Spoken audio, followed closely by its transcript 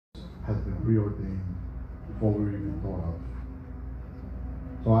has been preordained before we were even thought of.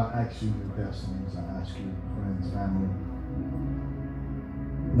 So I ask you, new Testaments, I ask you, friends, family,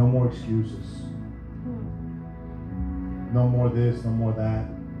 no more excuses. No more this, no more that,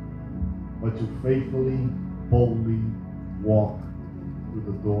 but to faithfully, boldly walk through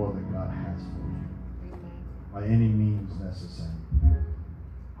the door that God has for you by any means necessary.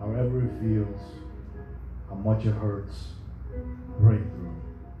 However it feels, how much it hurts, breakthrough.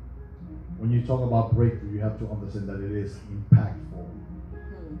 When you talk about breakthrough, you have to understand that it is impactful.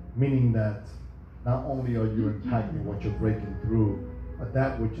 Meaning that not only are you impacting what you're breaking through, but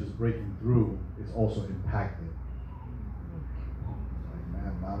that which is breaking through is also impacted.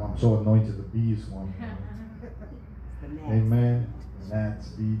 Amen. I'm so anointed. The bees one. Amen. The gnats,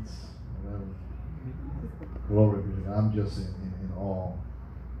 beats, whatever. Glory be to God. I'm just in awe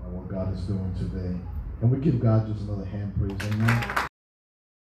of what God is doing today. And we give God just another hand praise. Amen.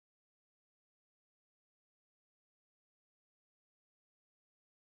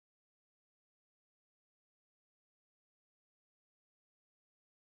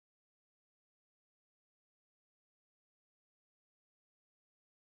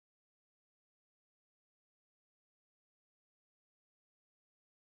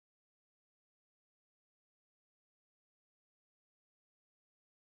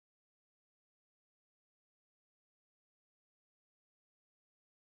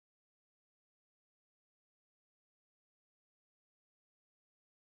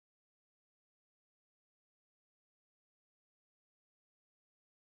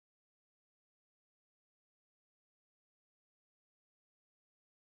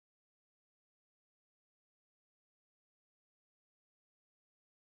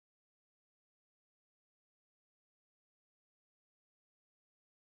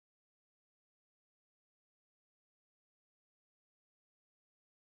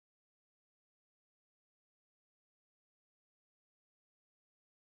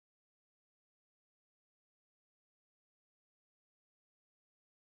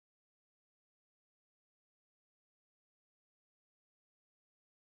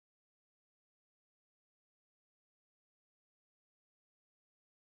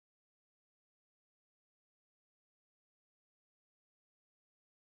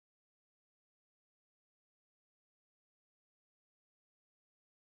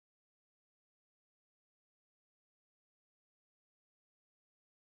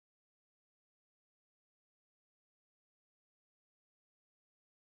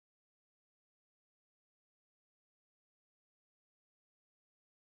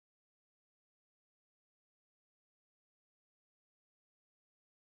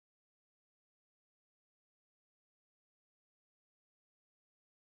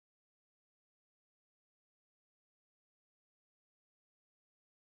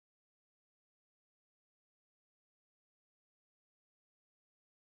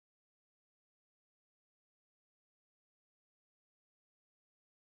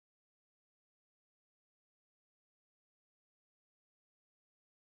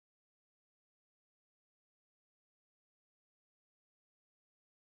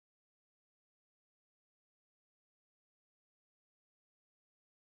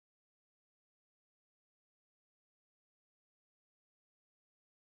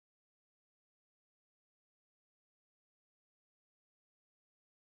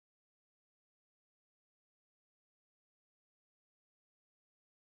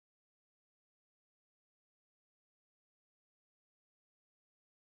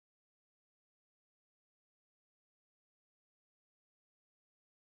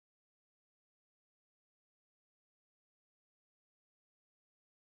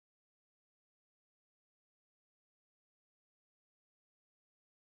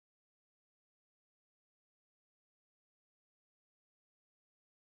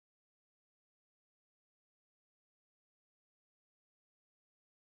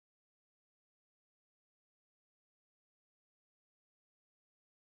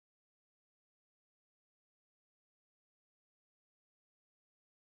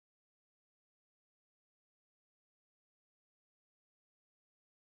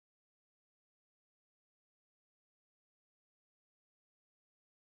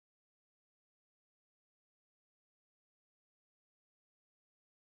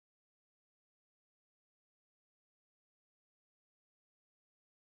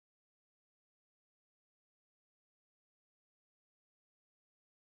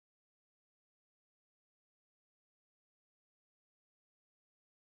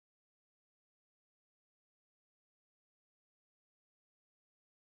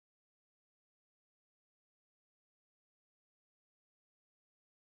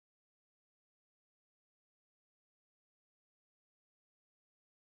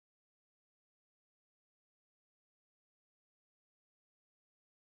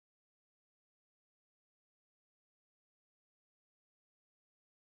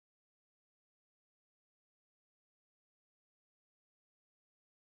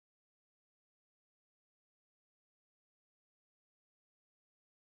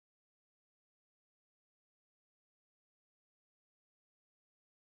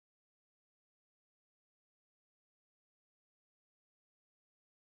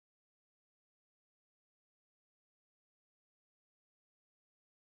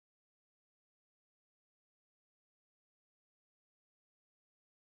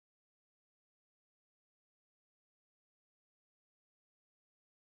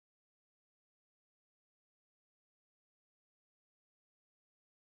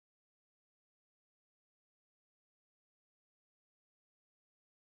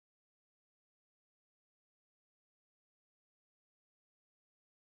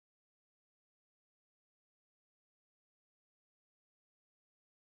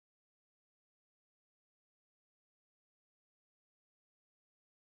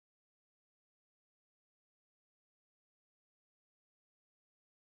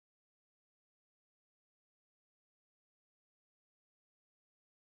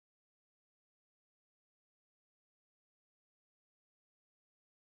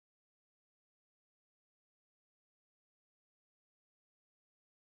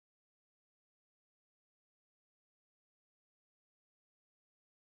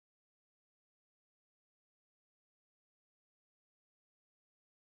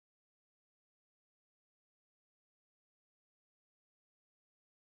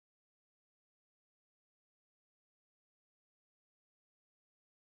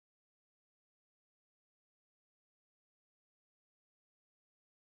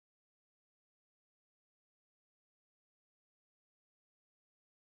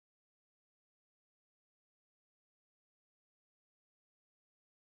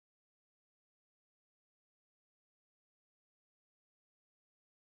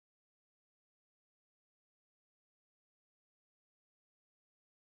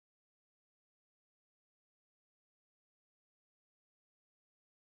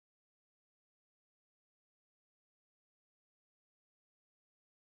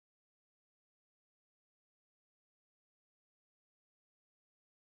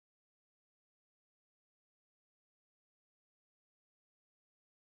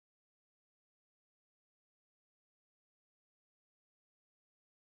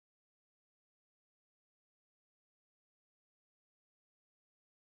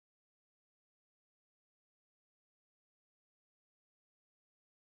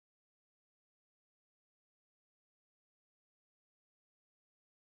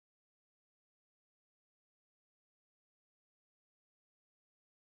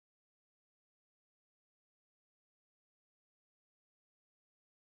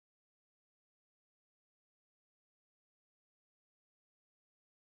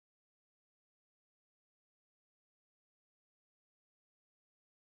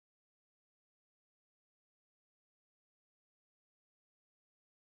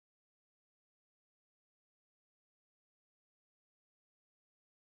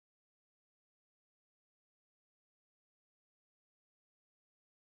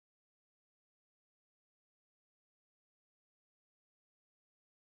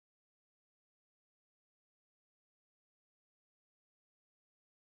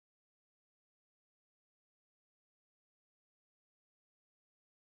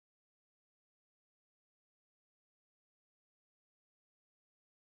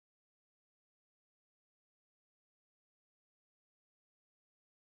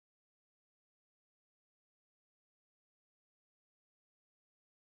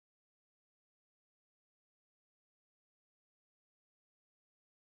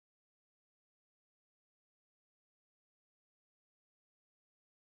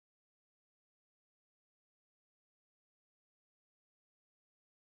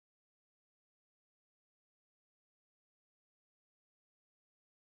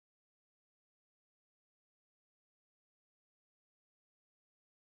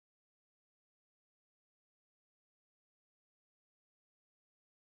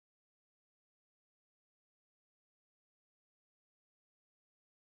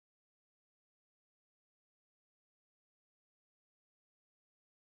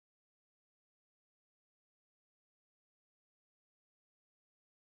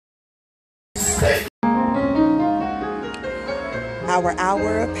 Our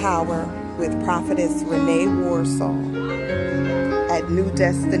Hour of Power with Prophetess Renee Warsaw at New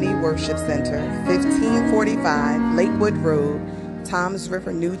Destiny Worship Center, 1545 Lakewood Road, Toms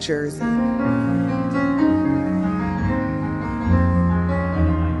River, New Jersey.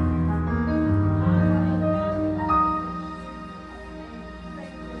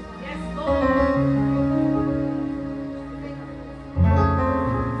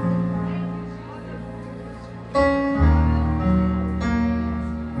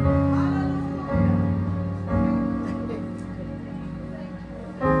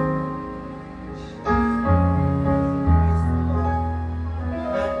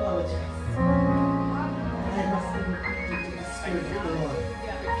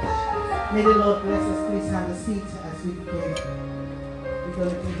 May the Lord bless us. Please have a seat as we begin. We're going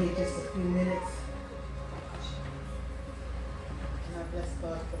to be here just a few minutes. And I bless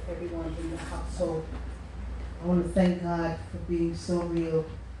God for everyone in the household. I want to thank God for being so real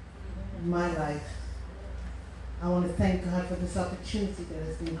in my life. I want to thank God for this opportunity that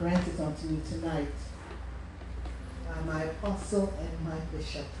has been granted unto me tonight by my apostle and my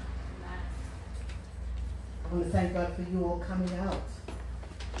bishop. I want to thank God for you all coming out.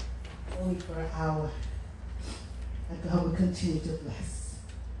 Only for an hour, and God will continue to bless.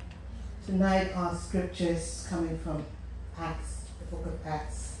 Tonight our scriptures coming from Acts, the book of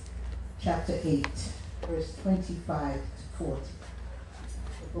Acts, chapter 8, verse 25 to 40.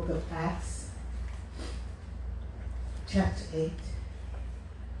 The book of Acts, chapter 8,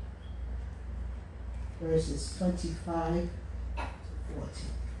 verses 25 to 40.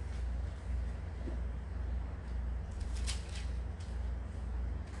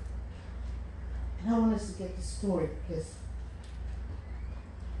 And I want us to get the story because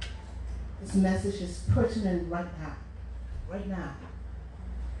this message is pertinent right now. Right now.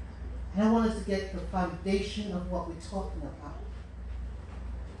 And I want us to get the foundation of what we're talking about.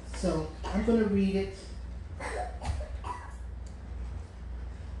 So I'm going to read it.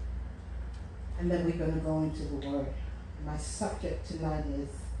 And then we're going to go into the word. My subject tonight is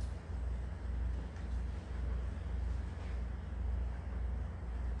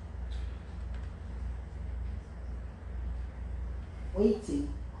waiting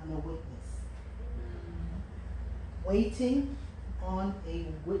on a witness. Waiting on a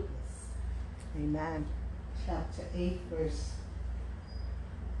witness. Amen. Chapter 8, verse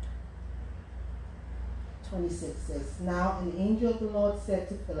 26 says, Now an angel of the Lord said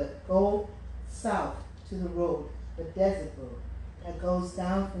to Philip, Go south to the road, the desert road, that goes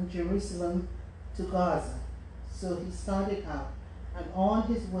down from Jerusalem to Gaza. So he started out, and on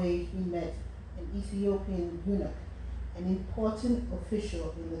his way he met an Ethiopian eunuch, an important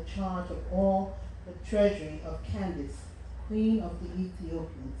official in the charge of all the treasury of Candace, queen of the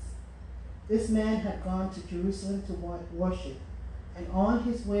Ethiopians. This man had gone to Jerusalem to worship, and on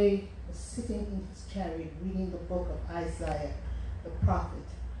his way was sitting in his chariot reading the book of Isaiah the prophet.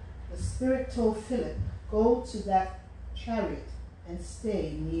 The Spirit told Philip, Go to that chariot and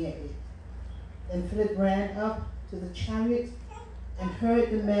stay near it. Then Philip ran up to the chariot and heard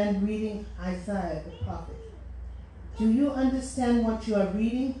the man reading Isaiah the prophet. Do you understand what you are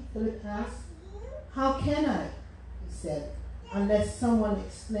reading? Philip asked. How can I, he said, unless someone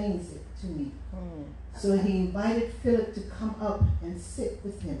explains it to me. So he invited Philip to come up and sit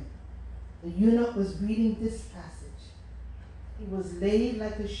with him. The eunuch was reading this passage. He was laid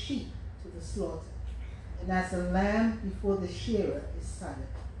like a sheep to the slaughter, and as a lamb before the shearer is silent.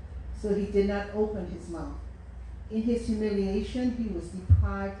 So he did not open his mouth. In his humiliation he was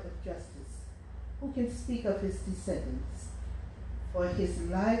deprived of justice. Who can speak of his descendants? For his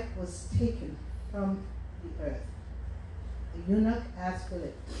life was taken from the earth. The eunuch asked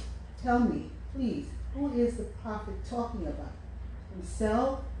Philip, Tell me, please, who is the prophet talking about?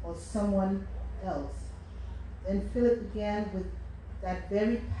 Himself or someone else? Then Philip began with that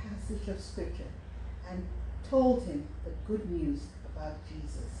very passage of scripture and told him the good news about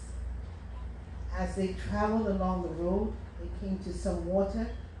Jesus. As they traveled along the road, they came to some water,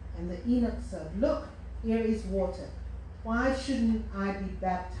 and the eunuch said, Look, here is water. Why shouldn't I be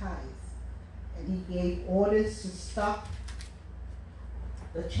baptized? And he gave orders to stop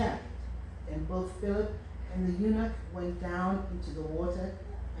the chariot. Then both Philip and the eunuch went down into the water,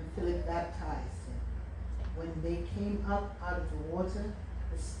 and Philip baptized him. When they came up out of the water,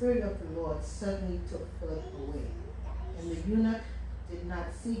 the Spirit of the Lord suddenly took Philip away. And the eunuch did not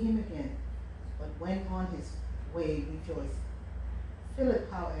see him again, but went on his way rejoicing.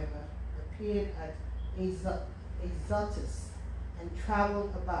 Philip, however, appeared at Azotus and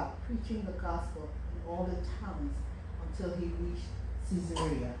traveled about, preaching the gospel in all the towns until he reached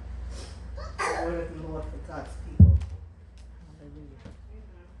Caesarea. The word of the Lord for God's people. Tonight,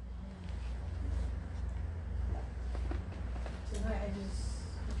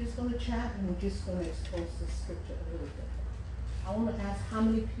 we're just going to chat and we're just going to expose the scripture a little bit. I want to ask how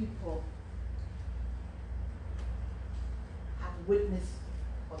many people have witnessed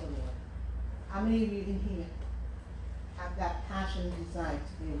for the Lord? How many of you in here have that passion and desire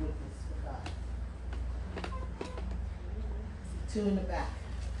to be a witness for God? Two in the back.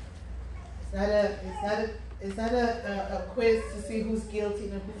 Is that a quiz to see who's guilty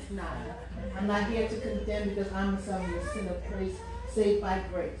and who's not? I'm not here to condemn because I'm a son of a sinner, praise, saved by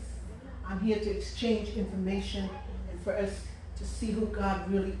grace. I'm here to exchange information and for us to see who God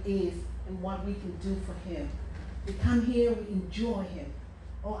really is and what we can do for Him. We come here, we enjoy Him.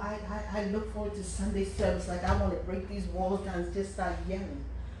 Oh, I look forward to Sunday service like I want to break these walls down and just start yelling.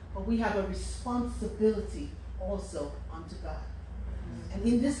 But we have a responsibility also unto God. And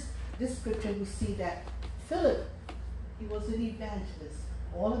in this scripture we see that Philip, he was an evangelist.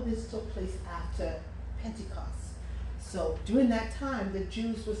 All of this took place after Pentecost. So during that time, the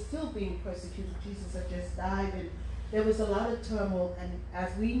Jews were still being persecuted. Jesus had just died, and there was a lot of turmoil. And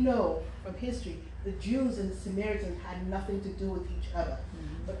as we know from history, the Jews and the Samaritans had nothing to do with each other.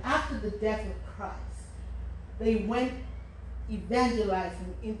 Mm-hmm. But after the death of Christ, they went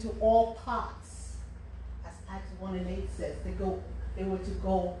evangelizing into all parts. As Acts 1:8 says, they were to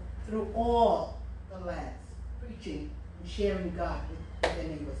go through all the lands, preaching and sharing God with their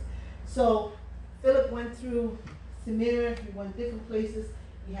neighbors. So Philip went through Samaria, he went different places.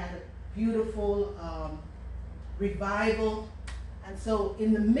 He had a beautiful revival. And so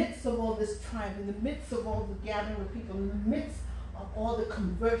in the midst of all this triumph, in the midst of all the gathering of people, in the midst of all the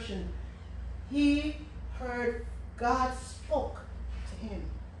conversion, he heard God spoke to him.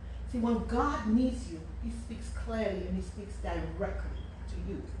 See, when God needs you, He speaks clearly and He speaks directly to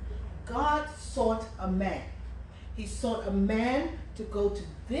you. God sought a man. He sought a man to go to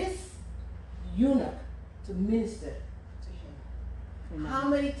this eunuch to minister to him. Amen. How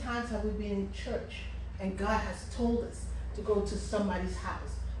many times have we been in church and God has told us to go to somebody's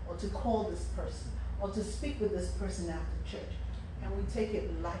house or to call this person or to speak with this person after church, and we take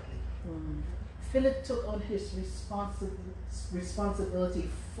it lightly? Mm. Philip took on his responsibility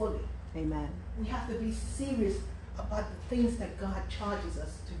fully. Amen. We have to be serious about the things that God charges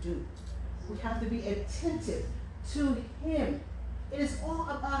us to do. We have to be attentive to Him. It is all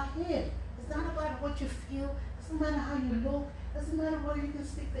about Him. It's not about what you feel. It doesn't matter how you look. It doesn't matter whether you can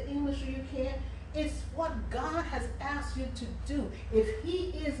speak the English or you can't. It's what God has asked you to do. If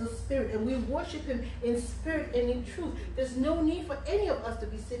He is a spirit and we worship Him in spirit and in truth, there's no need for any of us to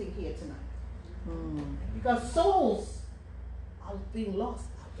be sitting here tonight. Because souls are being lost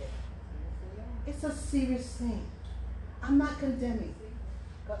out there. It's a serious thing. I'm not condemning,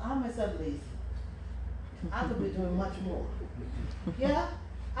 because I'm myself lazy. I could be doing much more. Yeah?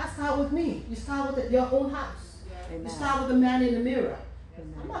 I start with me. You start with your own house. Amen. You start with the man in the mirror.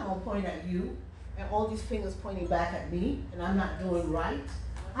 Amen. I'm not going to point at you and all these fingers pointing back at me and I'm not doing right.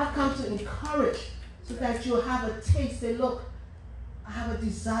 I've come to encourage so that you'll have a taste. Say, look, I have a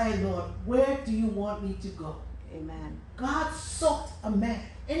desire, Lord. Where do you want me to go? Amen. God sought a man.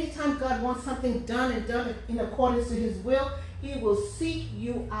 Anytime God wants something done and done in accordance to His will, He will seek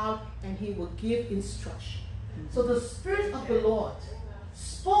you out and He will give instruction. Mm-hmm. So the Spirit of the Lord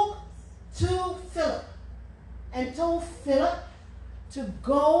spoke to Philip and told Philip to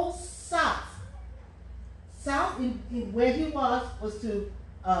go south. South in where he was to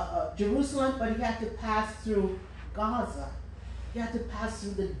Jerusalem, but he had to pass through Gaza. He had to pass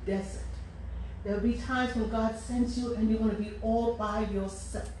through the desert. There'll be times when God sends you and you're going to be all by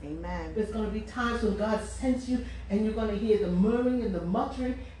yourself. Amen. There's going to be times when God sends you and you're going to hear the murmuring and the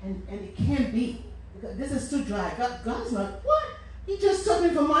muttering, and it can't be. Because this is too dry. God's not, what? He just took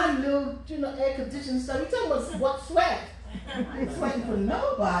me from my little, air conditioning stuff. He's talking about what sweat. I ain't sweating for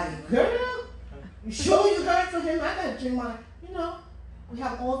nobody, girl. You sure you heard from Him? I got to drink my, we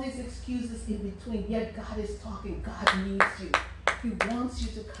have all these excuses in between, yet God is talking. God needs you. He wants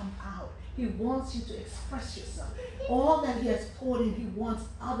you to come out. He wants you to express yourself. All that He has poured in, He wants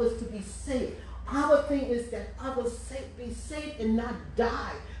others to be saved. Our thing is that others be saved and not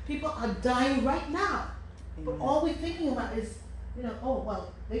die. People are dying right now. Amen. But all we're thinking about is, oh,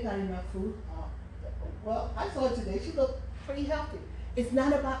 well, they got enough food. Well, I saw her today. She looked pretty healthy. It's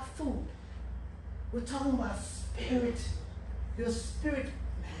not about food. We're talking about spirit. Your spirit,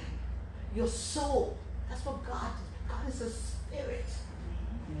 man. Your soul. That's what God is. God is a spirit.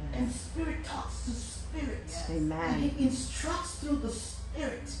 Yes. And spirit talks to spirit. Yes. Amen. And He instructs through the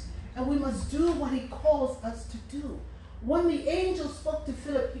spirit. And we must do what He calls us to do. When the angel spoke to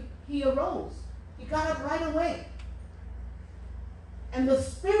Philip, he arose. He got up right away. And the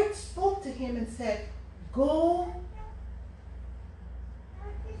Spirit spoke to him and said, go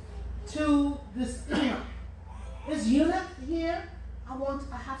to this eunuch. This eunuch here, I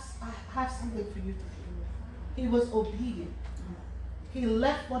have something for you to do. He was obedient. He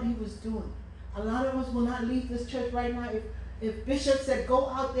left what he was doing. A lot of us will not leave this church right now. If Bishop said, go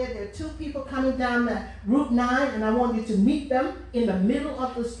out there are 2 people coming down the Route 9, and I want you to meet them in the middle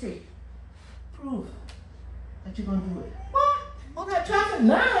of the street. Prove that you're going to do it. What? All that traffic?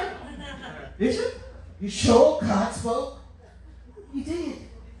 9? Bishop, you sure God spoke? He did.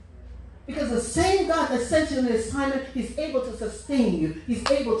 Because the same God that sent you on the assignment, he's able to sustain you. He's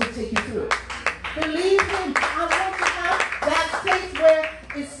able to take you through it. Believe him. I want to have that faith where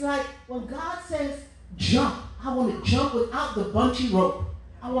it's like when God says, jump. I want to jump without the bunchy rope.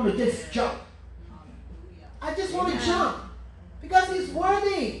 I want to just jump. I just want to jump. Because he's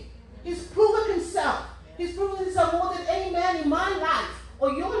worthy. He's proven himself. He's proven himself more than any man in my life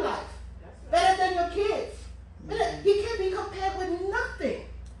or your life. Better than your kids. He can't be compared with nothing.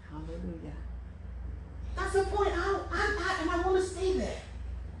 Hallelujah. That's the point. And I want to stay there.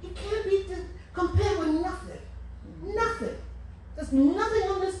 He can't be compared with nothing. Nothing. There's nothing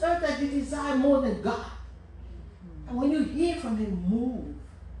on this earth that you desire more than God. And when you hear from him, move.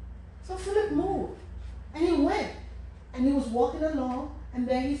 So Philip moved. And he went. And he was walking along. And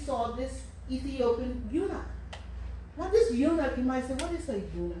then he saw this Ethiopian eunuch. Now this eunuch, you might say, what is a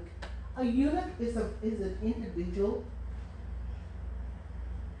eunuch? A eunuch is an individual.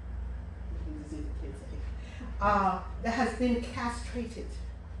 That has been castrated.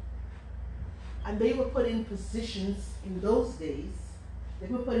 And they were put in positions in those days. They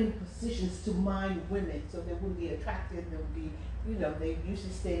were put in positions to mind women, so they wouldn't be attractive. They would be, they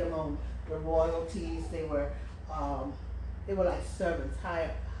usually stayed among the royalties. They were like servants,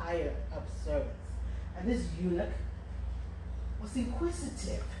 higher up servants. And this eunuch was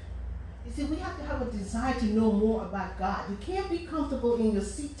inquisitive. You see, we have to have a desire to know more about God. You can't be comfortable in your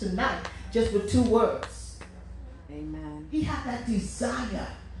seat tonight just with 2 words. Amen. He had that desire.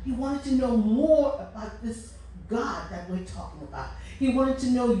 He wanted to know more about this God that we're talking about. He wanted to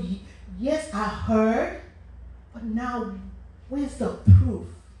know, yes, I heard, but now where's the proof?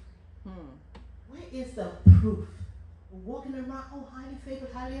 Where is the proof? We're walking around, oh, highly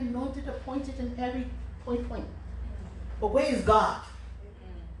favored, highly anointed, appointed in every point. But where is God?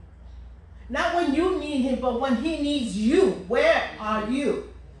 Not when you need him, but when he needs you. Where are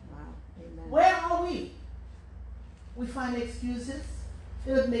you? Wow. Amen. Where are we? We find excuses.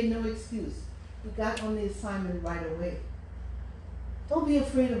 Philip made no excuse. He got on the assignment right away. Don't be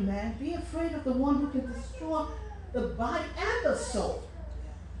afraid of man. Be afraid of the one who can destroy the body and the soul.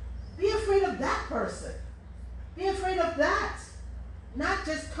 Be afraid of that person. Be afraid of that. Not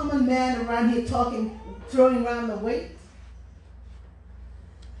just common man around here talking, throwing around the weight.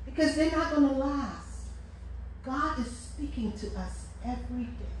 Because they're not going to last. God is speaking to us every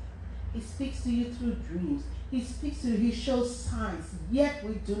day. He speaks to you through dreams. He speaks to you. He shows signs. Yet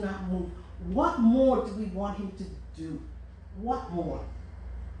we do not move. What more do we want him to do? What more?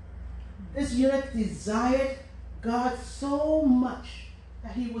 This eunuch desired God so much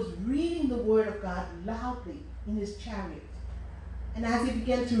that he was reading the word of God loudly in his chariot. And as he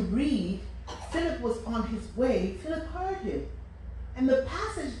began to read, Philip was on his way. Philip heard him. And the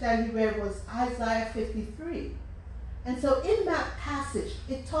passage that he read was Isaiah 53. And so in that passage,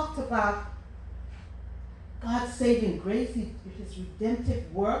 it talked about God's saving grace, his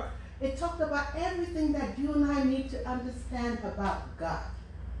redemptive work. It talked about everything that you and I need to understand about God.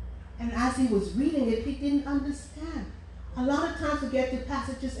 And as he was reading it, he didn't understand. A lot of times we get to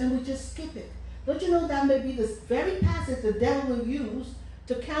passages and we just skip it. Don't you know that may be this very passage the devil will use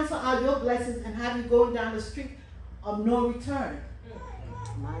to cancel out your blessings and have you going down the street of no return?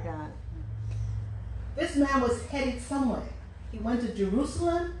 My God. This man was headed somewhere. He went to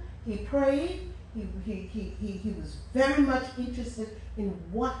Jerusalem. He prayed. He was very much interested in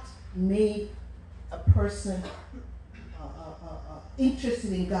what made a person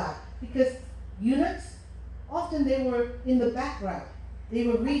interested in God. Because eunuchs, often they were in the background. They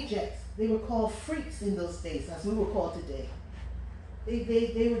were rejects. They were called freaks in those days, as we were called today.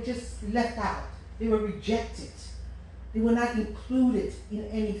 They were just left out. They were rejected. They were not included in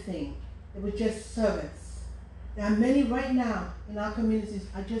anything. They were just servants. There are many right now in our communities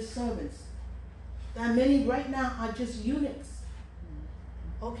are just servants. There are many right now are just eunuchs.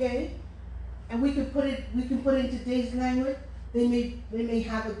 Okay? And we can put it in today's language. They may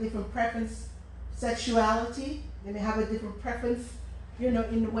have a different preference, sexuality. They may have a different preference, in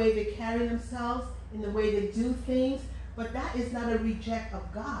the way they carry themselves, in the way they do things. But that is not a reject of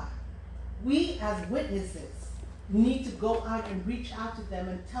God. We as witnesses need to go out and reach out to them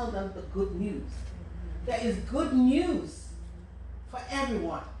and tell them the good news. There is good news for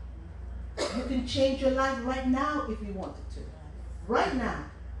everyone. You can change your life right now if you wanted to. Right now.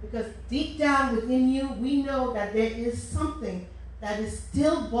 Because deep down within you, we know that there is something that is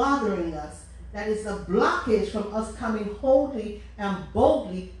still bothering us, that is a blockage from us coming wholly and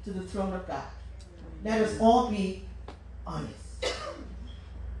boldly to the throne of God. Let us all be honest.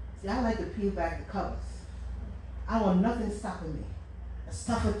 See, I like to peel back the covers. I want nothing stopping me. I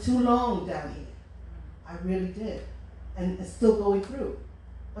suffered too long down here. I really did. And it's still going through.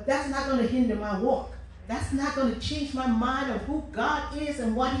 But that's not going to hinder my walk. That's not going to change my mind of who God is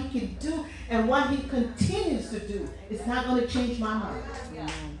and what he can do and what he continues to do. It's not going to change my mind.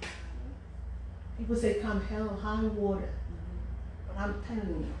 People say, come hell or high water. But I'm telling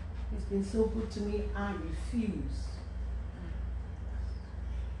you, he's been so good to me, I refuse.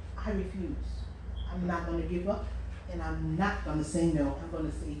 I refuse. I'm not going to give up, and I'm not going to say no. I'm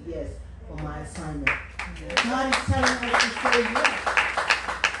going to say yes for my assignment. God is telling us to say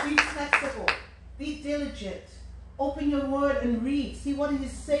yes. Be flexible. Be diligent. Open your word and read. See what he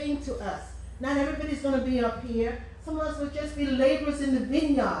is saying to us. Not everybody's going to be up here. Some of us will just be laborers in the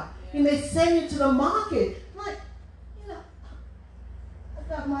vineyard. He may send you to the market. Like, I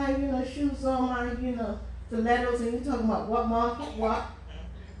got my, shoes on, my, stilettos, and you're talking about what market, what?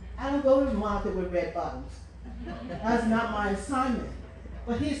 I don't go to the market with red bottoms. That's not my assignment.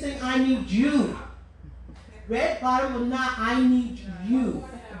 But he's saying, I need you. Red bottom or not, I need you.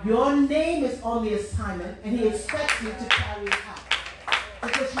 Your name is on the assignment, and he expects you to carry it out.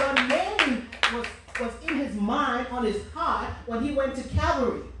 Because your name was in his mind, on his heart, when he went to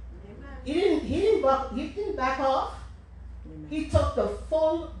Calvary. He didn't back off. He took the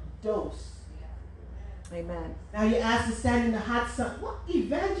full dose. Amen. Now you're asked to stand in the hot sun. What?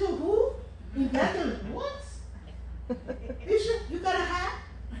 Evangel who? Evangel what? Bishop, you got a hat?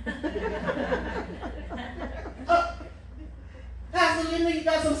 Pastor Linda, you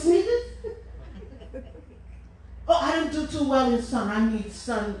got some sneakers? Oh, I don't do too well in sun. I need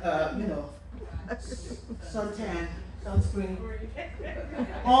sun, suntan, sunscreen,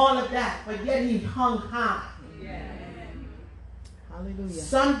 all of that. But yet he hung high. Hallelujah.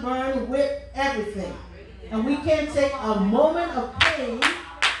 Sunburn, whip, everything. And we can't take a moment of pain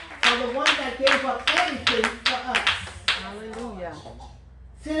for the one that gave up everything for us. Hallelujah.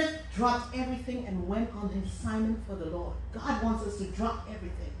 Philip dropped everything and went on the assignment for the Lord. God wants us to drop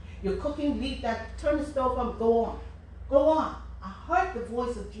everything. You're cooking, leave that, turn the stove up, go on. Go on. I heard the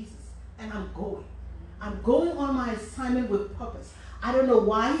voice of Jesus, and I'm going. I'm going on my assignment with purpose. I don't know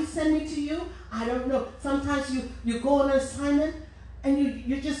why he sent me to you. I don't know. Sometimes you go on an assignment, and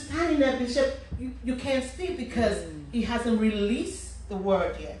you're just standing there, Bishop. You can't speak because he hasn't released the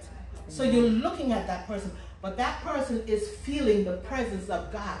word yet. So you're looking at that person. But that person is feeling the presence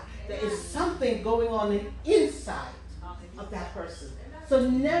of God. There is something going on inside of that person. So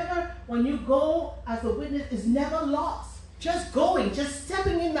never, when you go as a witness, is never lost. Just going, just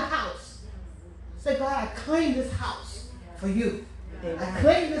stepping in the house. Say, God, I claim this house for you. I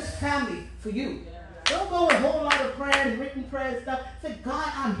claim this family for you. Don't go with a whole lot of prayer and written prayer and stuff. Say,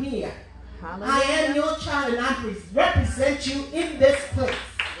 God, I'm here. Hallelujah. I am your child, and I represent you in this place.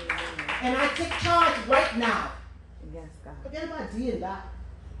 And I take charge right now. Yes, God. Forget about D and that.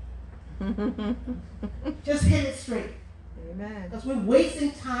 Just hit it straight. Amen. Because we're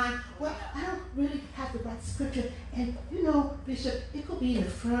wasting time. Well, I don't really have the right scripture. And, Bishop, it could be in the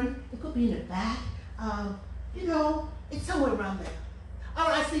front. It could be in the back. It's somewhere around there. All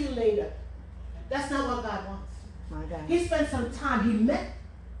right, I'll see you later. That's not what God wants. My God. He spent some time. He met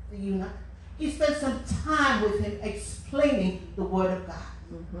the eunuch. He spent some time with him explaining the word of God.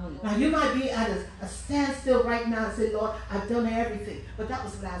 Mm-hmm. Now, you might be at a standstill right now and say, Lord, I've done everything. But that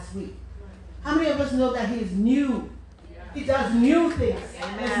was last week. How many of us know that he's new? He does new things.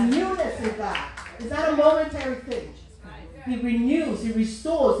 Amen. There's newness in God. It's not a momentary thing. He renews, he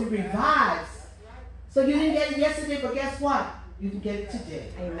restores, he revives. So you didn't get it yesterday, but guess what? You can get it today.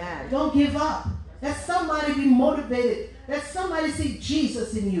 Amen. Don't give up. Let somebody be motivated. Let somebody see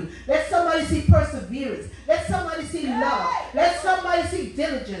Jesus in you. Let somebody see perseverance. Let somebody see love. Let somebody see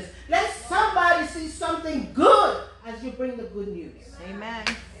diligence. Let somebody see something good as you bring the good news. Amen.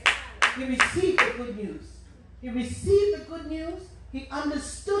 He received the good news. He received the good news. He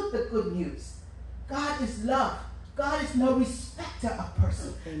understood the good news. God is love. God is no respecter of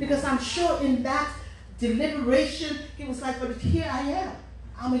person. Because I'm sure in that deliberation, he was like, but here I am.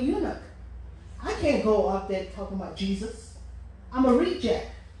 I'm a eunuch. I can't go out there talking about Jesus. I'm a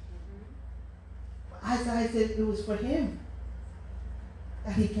reject. Isaiah said it was for him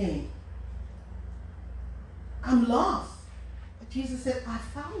that he came. I'm lost. But Jesus said, I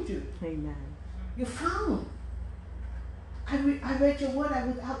found you. Amen. You found. I read your word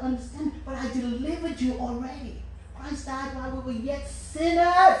without understanding, but I delivered you already. Christ died while we were yet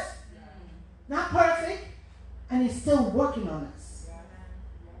sinners. Not perfect. And he's still working on us.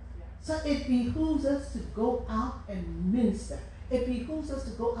 So it behooves us to go out and minister. It behooves us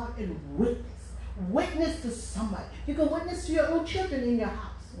to go out and witness. Witness to somebody. You can witness to your own children in your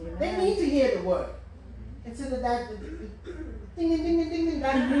house. Amen. They need to hear the word. Instead of that ding, ding, ding, ding, ding,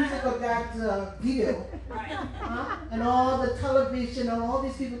 that music or that video. And all the television and all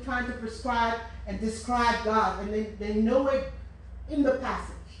these people trying to prescribe and describe God. And they know it in the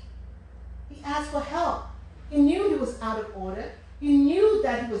passage. He asked for help. He knew he was out of order. He knew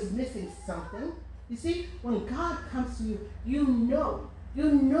that he was missing something. You see, when God comes to you, you know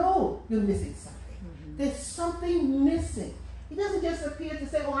you're missing something. Mm-hmm. There's something missing. He doesn't just appear to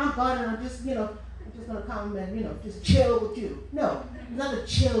say, oh, I'm God and I'm just going to come and, just chill with you. No, he's not a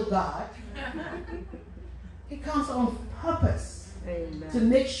chill God. He comes on purpose. Amen. To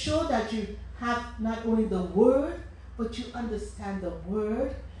make sure that you have not only the word, but you understand the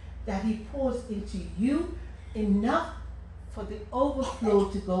word, that he pours into you enough for the overflow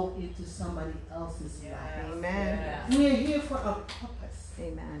to go into somebody else's life. Amen. Yeah. We are here for a purpose.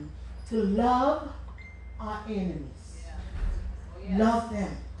 Amen. To love our enemies. Yeah. Oh, yes. Love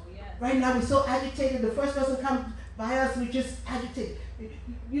them. Oh, yes. Right now we're so agitated. The first person comes by us, we just agitated.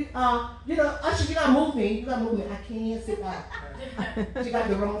 Usher, you gotta move me. You gotta move me. I can't sit back. She got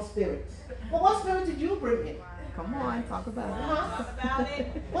the wrong spirit. Well, what spirit did you bring in? Come on, talk about it. Talk about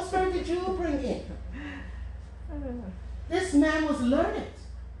it. What spirit did you bring in? This man was learned.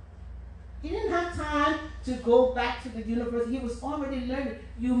 He didn't have time to go back to the university. He was already learning.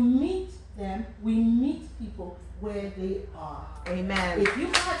 You meet them. We meet people where they are. Amen. If you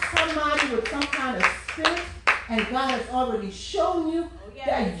got somebody with some kind of spirit and God has already shown you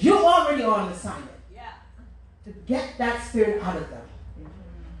that you're already on assignment to get that spirit out of them.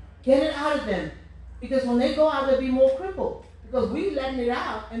 Get it out of them. Because when they go out, they'll be more crippled. Because we letting it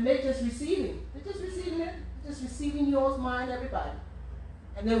out and they're just receiving. They're just receiving it. Just receiving yours, mine, everybody.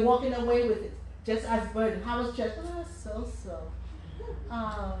 And they're walking away with it. Just as burden. How was church? Oh, so.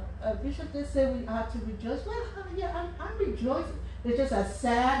 Bishop did say we ought to rejoice. Well, yeah, I'm rejoicing. They're just as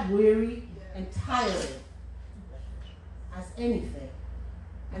sad, weary, and tired as anything.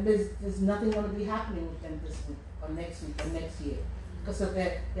 And there's nothing going to be happening with them this week or next week or next year because of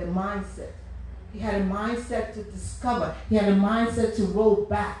their mindset. He had a mindset to discover. He had a mindset to roll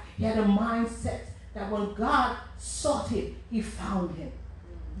back. He had a mindset that when God sought him, he found him.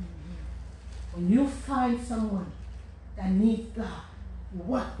 When you find someone that needs God,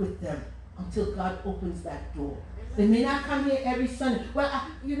 work with them until God opens that door. They may not come here every Sunday. Well,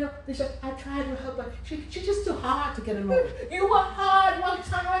 Bishop, I tried with her, but she's just too hard to get along. You were hard one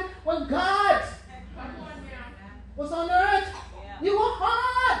time when God was on earth. You were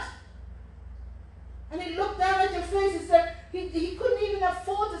hard. And he looked down at your face and said, he couldn't even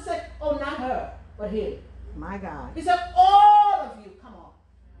afford to say, oh, not her, but him. My God. He said, all of you, come on.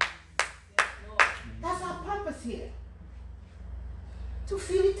 That's our purpose here. To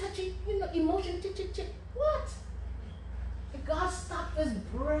feel it touching, emotion, tick. What? If God stopped this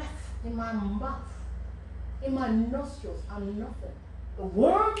breath in my mouth, in my nostrils, I'm nothing. The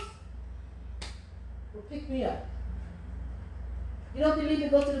worms will pick me up. You don't believe me?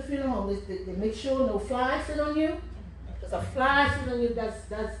 Go to the funeral home. They make sure no flies sit on you. Because a fly sit on you,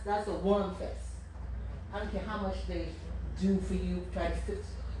 that's a worm fest. I don't care how much they do for you, try to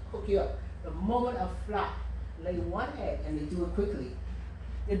hook you up. The moment a fly lay one egg, and they do it quickly,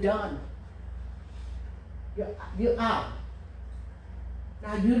 you're done. You're out.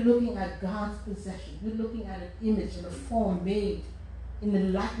 Now you're looking at God's possession. You're looking at an image and a form made in the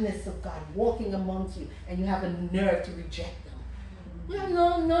likeness of God, walking amongst you, and you have a nerve to reject them. We have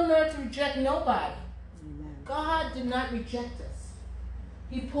no nerve to reject nobody. Amen. God did not reject us.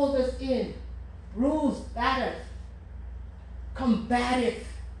 He pulled us in, bruised, battered, combative.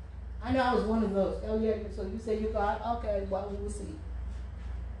 I know I was one of those. Oh yeah, so you say you're God? Okay, well, we will see.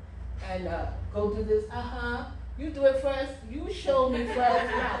 And go do this. You do it first. You show me first.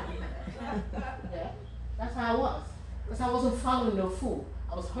 Yeah, that's how I was. Because I wasn't following no fool.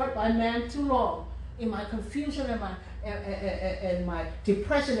 I was hurt by man too long. In my confusion and my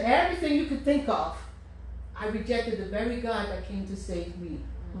depression, everything you could think of, I rejected the very God that came to save me.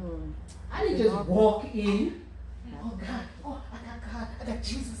 I didn't just walk in. Oh God, I got God, I got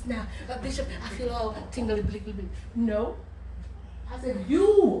Jesus now. Bishop, I feel all tingly, blicky. No. I said,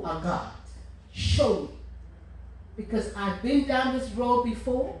 you are God. Show me. Because I've been down this road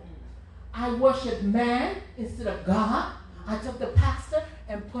before. I worshiped man instead of God. I took the pastor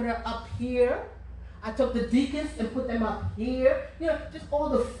and put her up here. I took the deacons and put them up here. You know, just all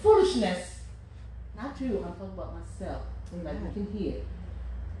the foolishness. Not you, I'm talking about myself, like you can hear.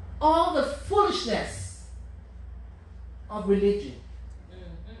 All the foolishness of religion.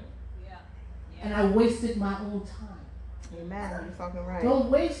 And I wasted my own time. Amen. You're talking right. Don't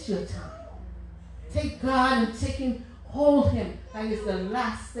waste your time. Take God and take Him, hold Him like it's the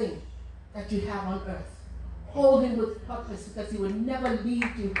last thing that you have on earth. Hold Him with purpose, because He will never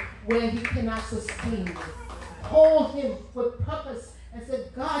leave you where He cannot sustain you. Hold Him with purpose and say,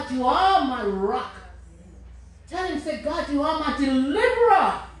 God, you are my rock. Tell Him, say, God, you are my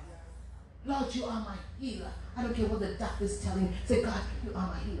deliverer. Lord, you are my healer. I don't care what the doctor's telling you. Say, God, you are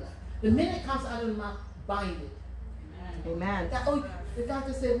my healer. The minute it comes out of the mouth, bind it. Amen. The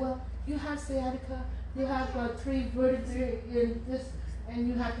doctor said, well, you have sciatica, you have 3 vertebrae in this, and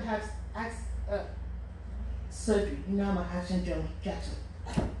you have to have surgery. You know I'm an Action Jackson.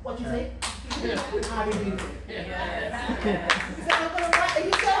 What you say? I rebuke it. He said, I'm going to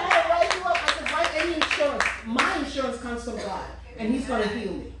write you up. I said, write any insurance. My insurance comes from God, and He's going to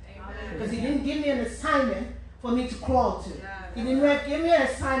heal me. Because He didn't give me an assignment for me to crawl to. He didn't give me an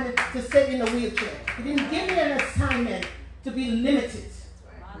assignment to sit in a wheelchair. He didn't give me an assignment to be limited.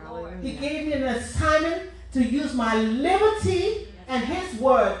 He gave me an assignment to use my liberty and His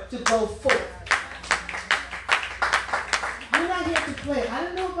word to go forth. We're not here to play. I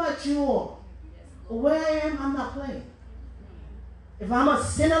don't know about you all. But where I am, I'm not playing. If I'm a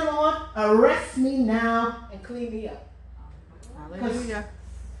sinner, Lord, arrest me now and clean me up. Hallelujah.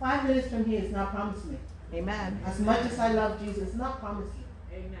 5 minutes from here is not promised me. Amen. As much as I love Jesus, it's not promised me.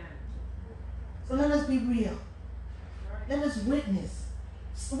 Amen. So let us be real. Let us witness.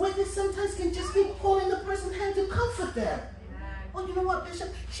 Witness sometimes can just be holding the person's hand to comfort them. Oh, you know what, Bishop?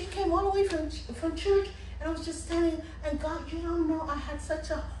 She came all the way from church, and I was just standing, and God, you don't know, I had such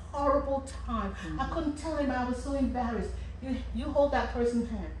a horrible time. I couldn't tell him, I was so embarrassed. You hold that person's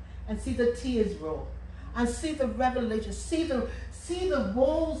hand and see the tears roll, and see the revelation, see the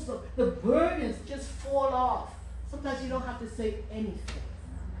rolls, the burdens just fall off. Sometimes you don't have to say anything.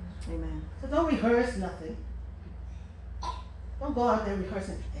 Amen. So don't rehearse nothing. Don't go out there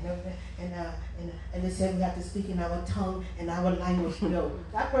rehearsing and they say we have to speak in our tongue and our language. No,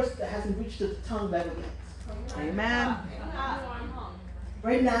 that person that hasn't reached to the tongue level yet. Amen.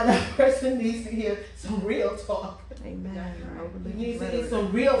 Right now, that person needs to hear some real talk. Amen. He needs to eat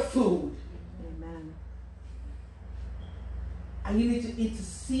some real food. Amen. And you need to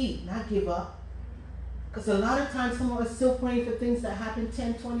intercede, not give up. Because a lot of times some of us still praying for things that happened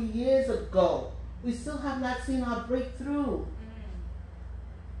 10, 20 years ago. We still have not seen our breakthrough.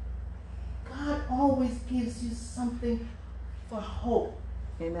 God always gives you something for hope.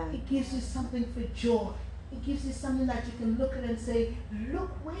 Amen. He gives you something for joy. He gives you something that you can look at and say, look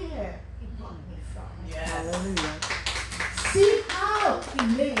where He brought me from. Yes. Hallelujah. See how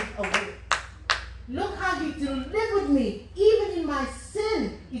He made a way. Look how He delivered me. Even in my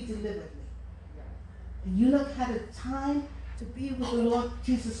sin, He delivered me. And Enoch had a time to be with the Lord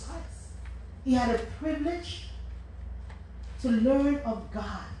Jesus Christ. He had a privilege to learn of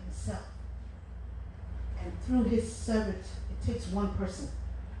God Himself. And through His servant, it takes one person.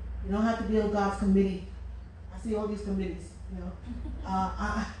 You don't have to be on God's committee. I see all these committees, you know.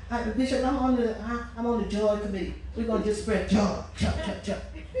 Bishop, I'm on the joy committee. We're going to just spread joy.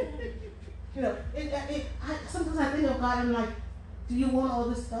 You know, sometimes I think of God and I'm like, do you want all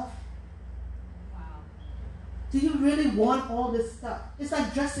this stuff? Wow. Do you really want all this stuff? It's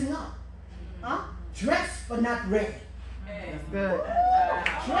like dressing up. Huh? Dress but not ready. That's good.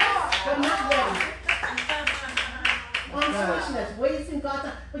 Dress but not ready. Unselfishness, wasting God's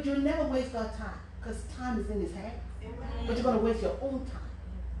time. But you'll never waste God's time because time is in His hand. But you're going to waste your own time.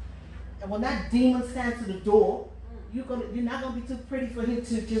 And when that demon stands to the door, you're not going to be too pretty for him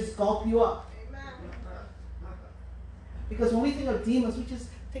to just gulp you up. Because when we think of demons, we just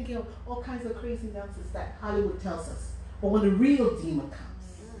thinking of all kinds of crazy nonsense that Hollywood tells us. But when the real demon comes,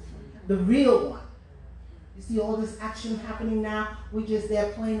 the real one, you see all this action happening now, we're just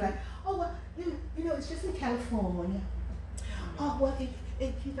there playing like, oh, well, you know, it's just in California. Oh, well,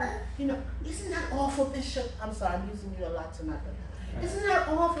 you know, isn't that awful, Bishop? I'm sorry, I'm using you a lot tonight. But isn't that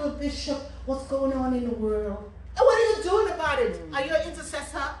awful, Bishop, what's going on in the world? And what are you doing about it? Are you an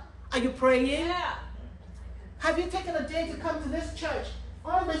intercessor? Are you praying? Yeah. Have you taken a day to come to this church,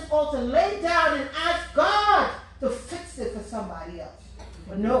 on this altar, lay down and ask God to fix it for somebody else?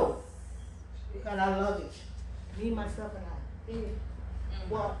 But no, got our luggage. Me, myself, and I.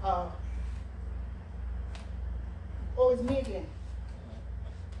 Well, oh, it's me again.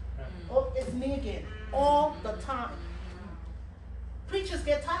 oh, it's me again, all the time. Preachers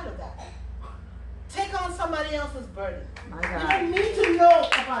get tired of that. Take on somebody else's burden. You don't need to know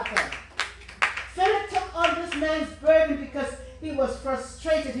about that. Philip took on this man's burden because he was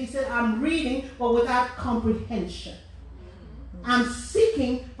frustrated. He said, I'm reading, but without comprehension. I'm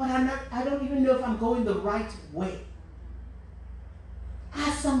seeking, but I don't even know if I'm going the right way.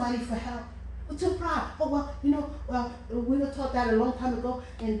 Ask somebody for help. We're too proud. Oh, well, we were taught that a long time ago,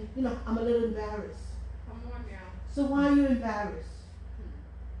 and, I'm a little embarrassed. Come on now. So why are you embarrassed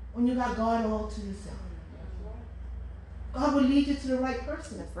when you got God all to yourself? God will lead you to the right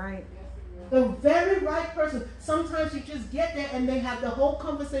person. That's right. The very right person. Sometimes you just get there and they have the whole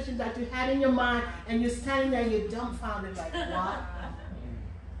conversation that you had in your mind, and you're standing there and you're dumbfounded like, what?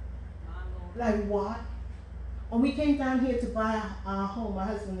 Like what? When we came down here to buy our home, my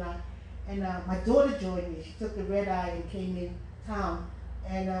husband and I, and my daughter joined me. She took the red eye and came in town,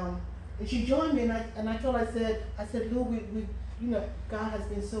 and she joined me, and I told her, I said, Lou, we God has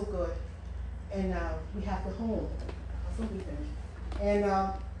been so good, and we have the home. So we finished,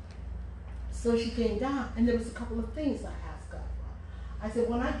 and so she came down, and there was a couple of things I asked God for. I said,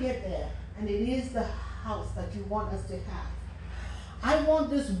 when I get there, and it is the house that you want us to have, I want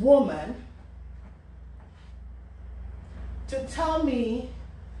this woman to tell me,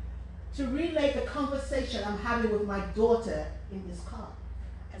 to relay the conversation I'm having with my daughter in this car.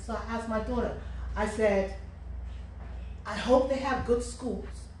 And so I asked my daughter, I said, I hope they have good schools.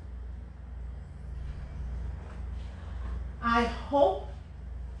 I hope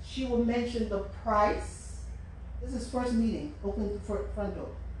she will mention the price. This is first meeting, open the front door.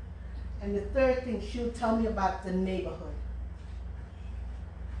 And the third thing, she'll tell me about the neighborhood.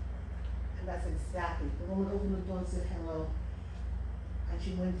 And that's exactly, the woman opened the door and said hello. And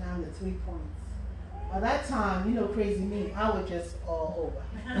she went down to 3 points. By that time, crazy me, I was just all over.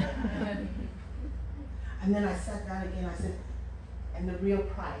 And then I sat down again, I said, and the real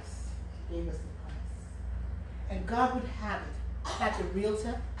price, she gave us the price. And God would have it. I had the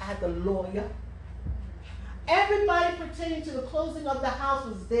realtor, I had the lawyer. Everybody pertaining to the closing of the house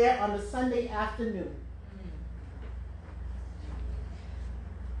was there on a Sunday afternoon.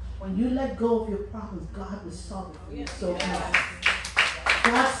 When you let go of your problems, God will solve it for you so much.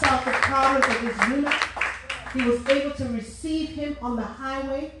 God solved the problems of his eunuch. He was able to receive him on the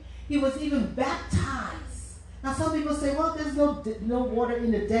highway. He was even baptized. Now some people say, well, there's no water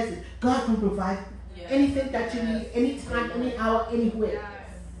in the desert. God can provide anything that you need, anytime, any hour, anywhere.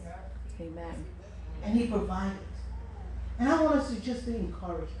 Amen. And he provided. And I want us to just be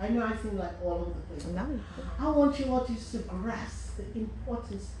encouraged. I know I seem like all over the place. No. I want you all to grasp the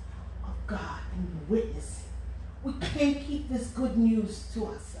importance of God and witnessing. We can't keep this good news to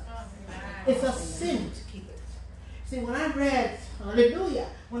ourselves. It's a sin to keep it. See, when I read, hallelujah,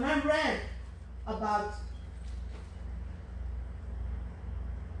 when I read about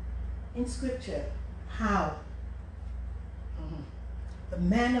in scripture how the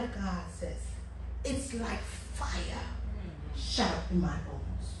man of God says, it's like fire shut up in my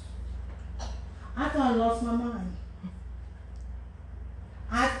bones. I thought I lost my mind.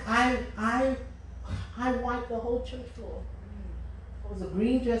 I wiped the whole church floor. It was a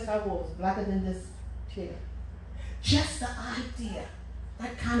green dress I wore. It was blacker than this chair. Just the idea,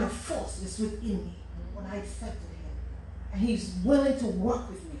 that kind of force is within me when I accepted him. And he's willing to work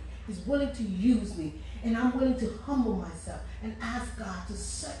with me. He's willing to use me. And I'm willing to humble myself and ask God to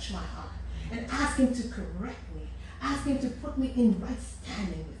search my heart. And ask him to correct me. Ask him to put me in right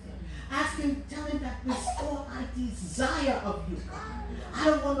standing with him. Ask him, tell him that this is all I desire of you, God. I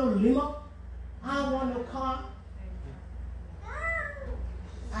don't want no limo. I don't want no car.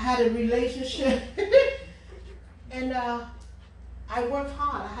 I had a relationship. And I worked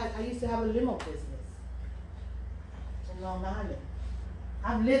hard. I used to have a limo business in Long Island.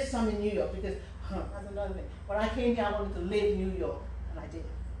 I've lived some in New York because that's another thing. When I came here, I wanted to live in New York, and I did.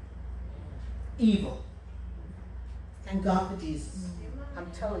 Evil. Thank God for Jesus.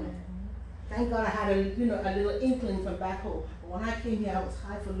 I'm telling you. Thank God I had a little inkling from back home. But when I came here, I was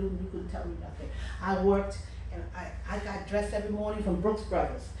highfalutin. You couldn't tell me nothing. I worked, and I got dressed every morning from Brooks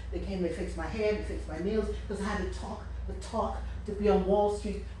Brothers. They came to fix my hair, to fix my nails, because I had to talk to be on Wall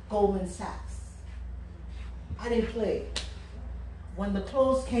Street, Goldman Sachs. I didn't play. When the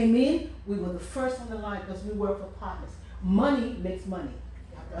clothes came in, we were the first on the line because we work for partners. Money makes money.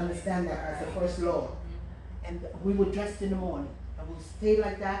 You have to understand that as the first law. And we were dressed in the morning. And we stayed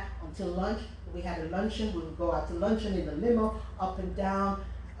like that until lunch. We had a luncheon. We would go out to luncheon in the limo, up and down,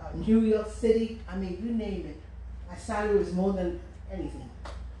 New York City. I mean, you name it. My salary was more than anything.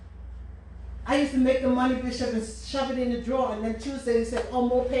 I used to make the money, Bishop, and shove it in the drawer. And then Tuesday they said, oh,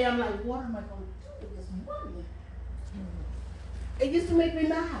 more pay. I'm like, what am I going to do with this money? It used to make me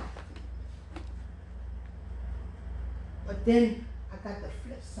mad. But then I got the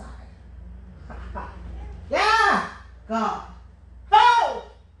flip side. Yeah, God. Oh,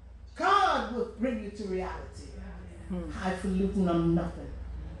 God will bring you to reality. Highfalutin on nothing.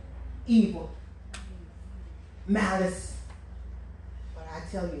 Evil. Malice. But I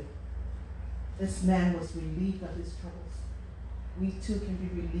tell you, this man was relieved of his troubles. We too can be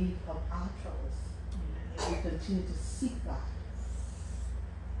relieved of our troubles. If we continue to seek God.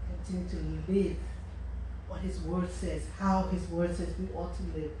 Continue to live what his word says, how his word says we ought to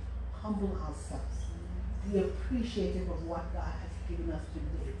live. Humble ourselves. Be appreciative of what God has given us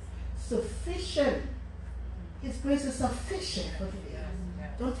today. Sufficient. His grace is sufficient for you.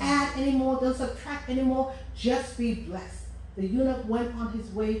 Don't add anymore, don't subtract anymore. Just be blessed. The eunuch went on his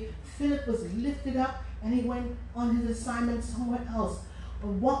way. Philip was lifted up and he went on his assignment somewhere else. But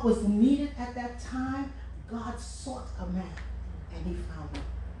what was needed at that time, God sought a man and he found him.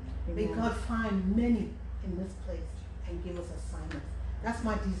 May God find many in this place and give us assignments. That's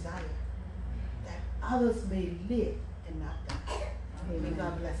my desire. That others may live and not die. May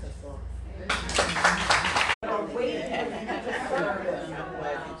God bless us all. Isn't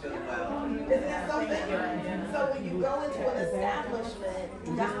that something? So when you go into an establishment,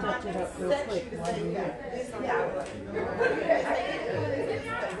 God sets you to say,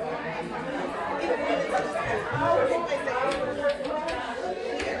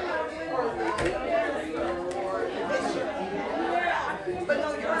 but no,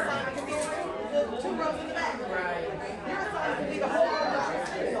 your assignment can be the 2 rows in the back. Your assignment can be the whole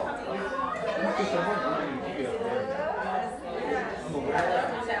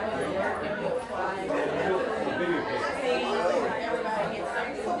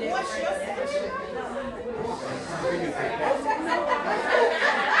what's your section? Where's your section?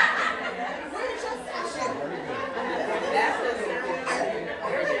 That's the section.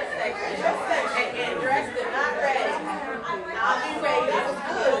 And dressed and not ready. I'll be ready. That was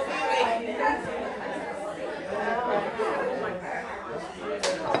good.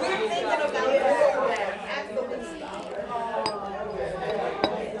 We're thinking about it. Absolutely.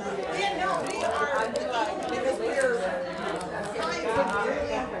 Yeah, no, we are because we're trying to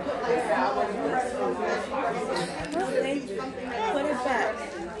Put it back.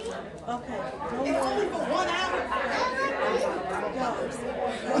 Okay. it's only for 1 hour.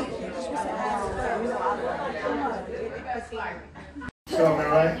 So,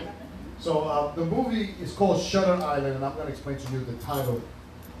 right? So the movie is called Shutter Island, and I'm going to explain to you the title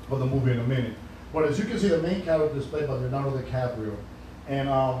of the movie in a minute. But as you can see, the main character is played by Leonardo DiCaprio.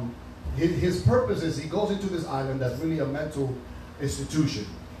 And his purpose is he goes into this island that's really a mental institution.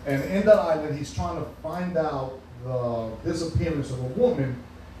 And in that island, he's trying to find out the disappearance of a woman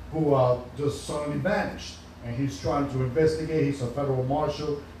who just suddenly vanished. And he's trying to investigate. He's a federal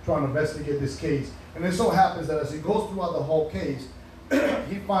marshal trying to investigate this case. And it so happens that as he goes throughout the whole case,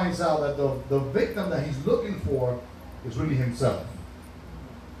 he finds out that the victim that he's looking for is really himself.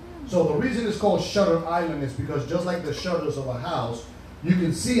 So the reason it's called Shutter Island is because just like the shutters of a house, you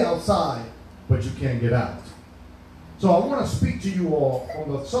can see outside, but you can't get out. So I want to speak to you all on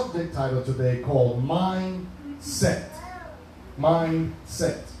the subject title today called Mindset.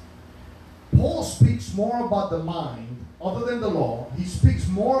 Mindset. Paul speaks more about the mind, other than the law, he speaks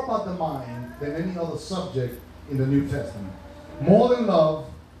more about the mind than any other subject in the New Testament. More than love,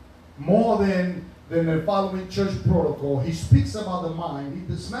 more than the following church protocol, he speaks about the mind.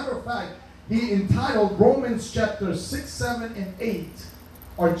 As a matter of fact, he entitled Romans chapters 6, 7, and 8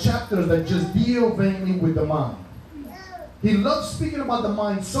 are chapters that just deal mainly with the mind. He loves speaking about the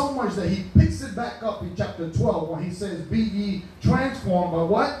mind so much that he picks it back up in chapter 12 when he says, be ye transformed by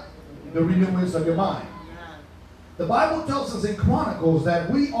what? The renewance of your mind. The Bible tells us in Chronicles that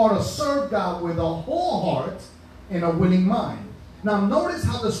we are to serve God with a whole heart and a willing mind. Now notice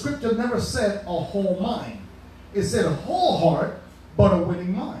how the scripture never said a whole mind. It said a whole heart, but a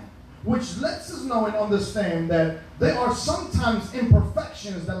willing mind. Which lets us know and understand that there are sometimes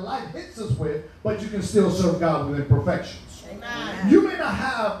imperfections that life hits us with, but you can still serve God with imperfections. Amen. You may not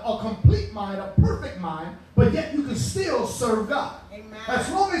have a complete mind, a perfect mind, but yet you can still serve God. Amen. As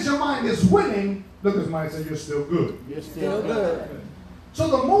long as your mind is willing, look at somebody and say, you're still good. You're still good. So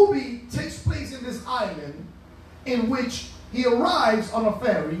the movie takes place in this island in which he arrives on a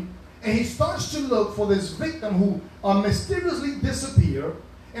ferry and he starts to look for this victim who mysteriously disappeared.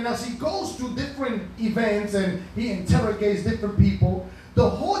 And as he goes to different events and he interrogates different people, the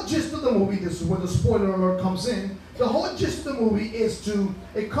whole gist of the movie, this is where the spoiler alert comes in, the whole gist of the movie is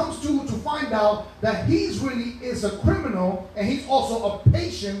it comes to find out that he's really is a criminal and he's also a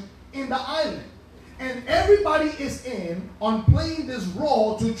patient in the island. And everybody is in on playing this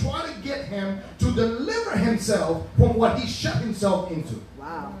role to try to get him to deliver himself from what he shut himself into.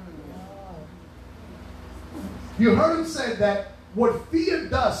 Wow. You heard him say that what fear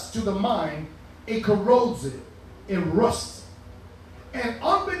does to the mind, it corrodes it, it rusts it. And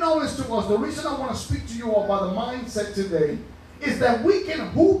unbeknownst to us, the reason I want to speak to you about the mindset today is that we can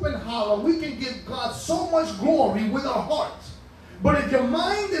hoop and holler, we can give God so much glory with our hearts. But if your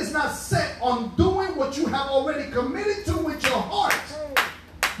mind is not set on doing what you have already committed to with your heart,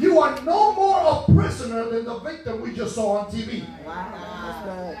 you are no more a prisoner than the victim we just saw on TV.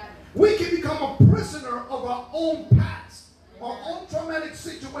 Wow. We can become a prisoner of our own past, our own traumatic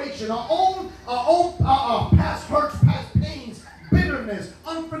situation, our own past hurts, past pains, bitterness,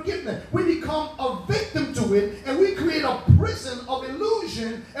 unforgiveness. We become a victim to it, and we create a prison of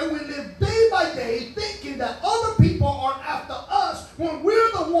illusion, and we live day by day thinking that other people are after us when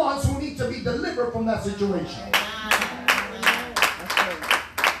we're the ones who need to be delivered from that situation.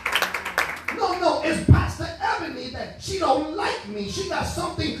 No, it's Pastor Ebony that she don't like me. She got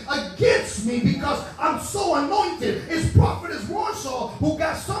something against me because I'm so anointed. It's Prophetess Warsaw who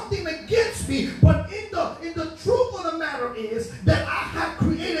got something against me. But in the truth of the matter is that I have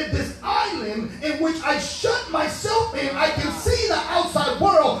created this island in which I shut myself in. I can see the outside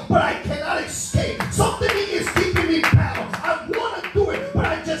world, but I cannot escape. Something is keeping me bound. I want to do it, but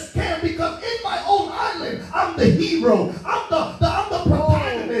I just can't because in my own island, I'm the hero. I'm the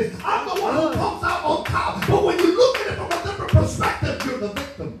protagonist. I'm the one who comes out on top. But when you look at it from a different perspective, you're the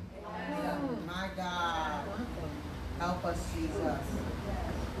victim. My God. Help us, Jesus.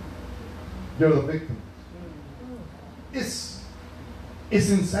 You're the victim. Is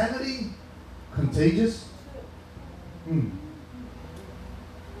insanity contagious?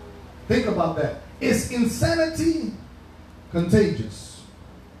 Think about that. Is insanity contagious?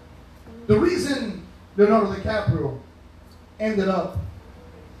 The reason Leonardo DiCaprio ended up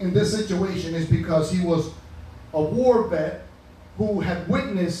in this situation is because he was a war vet who had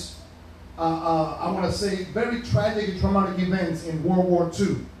witnessed, I want to say, very tragic and traumatic events in World War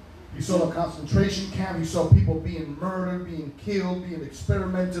II. You saw the concentration camp, you saw people being murdered, being killed, being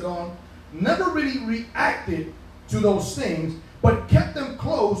experimented on. Never really reacted to those things, but kept them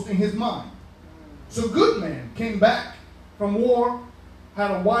closed in his mind. So Goodman came back from war,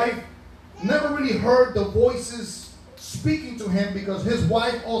 had a wife, never really heard the voices speaking to him because his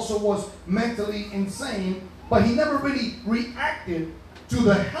wife also was mentally insane, but he never really reacted to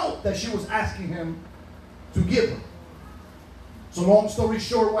the help that she was asking him to give her. So long story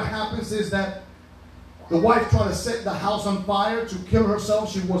short, what happens is that the wife tried to set the house on fire to kill herself.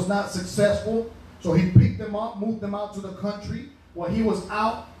 She was not successful. So he picked them up, moved them out to the country. While he was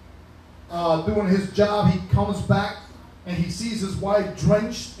out doing his job, he comes back and he sees his wife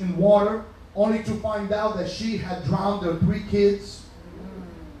drenched in water, only to find out that she had drowned their 3 kids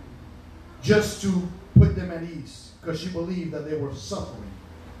just to put them at ease because she believed that they were suffering.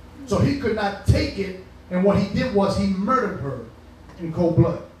 So he could not take it, and what he did was he murdered her in cold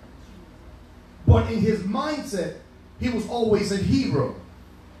blood. But in his mindset, he was always a hero.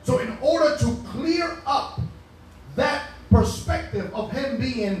 So in order to clear up that perspective of him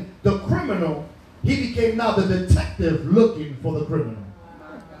being the criminal, he became now the detective looking for the criminal.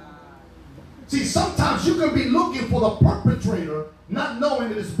 See, sometimes you can be looking for the perpetrator, not knowing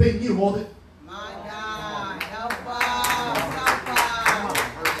that it's been you. My God, help us,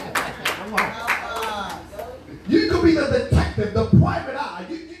 help us. You could be the detective, the private eye.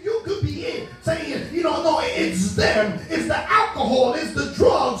 You could be in saying, no, it's them, it's the alcohol, it's the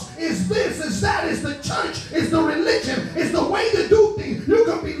drugs, it's this, it's that, it's the church, it's the religion, it's the way to do things. You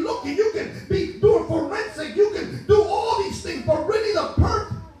can be looking, you can be doing forensic, you can do all these things, but really the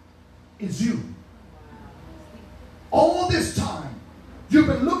perp is you. All this time, you've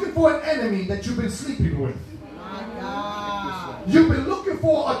been looking for an enemy that you've been sleeping with. My God. You've been looking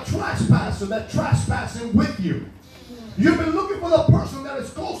for a trespasser that's trespassing with you. You've been looking for the person that is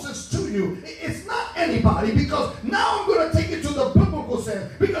closest to you. It's not anybody, because now I'm going to take it to the biblical sense.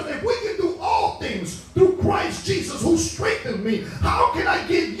 Because if we can do all things through Christ Jesus who strengthened me, how can I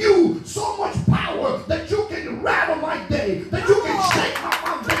give you so much power that you can rattle my day, that you can shake my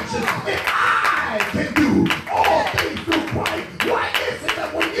foundation? If I can do all things through Christ, why is it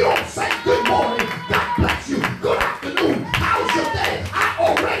that when you don't say good morning, God bless you, good afternoon, how's your day? I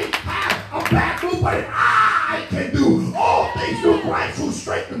already have a bad mood, but if I can do all things through Christ who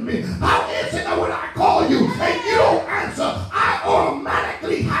strengthened me, how is it that when I call you and you don't answer, I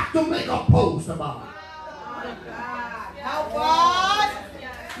automatically have to make a post about it? Help us.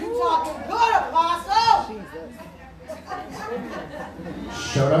 You talking good, Apostle.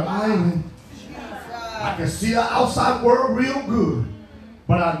 Shutter Island. I can see the outside world real good,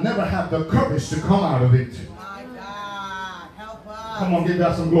 but I never have the courage to come out of it. My God, help us. Come on, give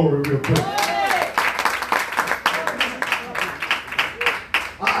God some glory real quick.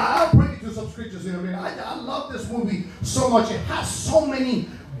 I'll bring you to some scriptures in a minute. I love this movie so much. It has so many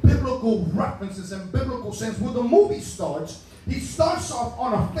biblical references and biblical sense. When the movie starts, he starts off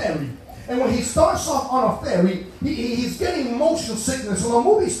on a ferry. And when he starts off on a ferry, he's getting motion sickness. So the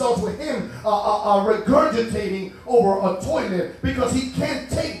movie starts with him regurgitating over a toilet because he can't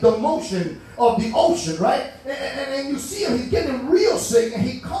take the motion of the ocean, right? And you see him, he's getting real sick, and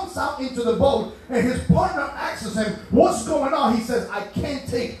he comes out into the boat, and his partner asks him, what's going on? He says, I can't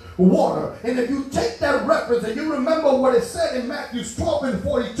take water. And if you take that reference and you remember what it said in Matthew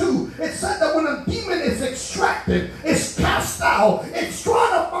 12:42, it said that when a demon is extracted, it's cast out, it's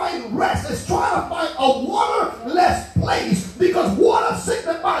trying to find rest, it's trying to find a waterless place, because water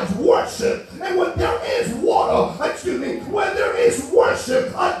signifies worship. And when there is water, when there is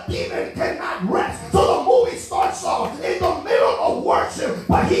worship, a demon cannot rest. So the movie starts off in the middle of worship,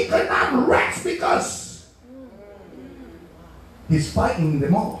 but he cannot rest because he's fighting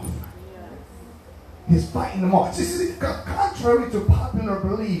them off. He's fighting them off. See, contrary to popular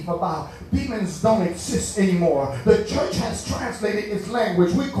belief about demons don't exist anymore, the church has translated its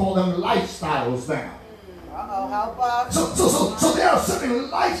language. We call them lifestyles now. Uh-oh, help us. So there are certain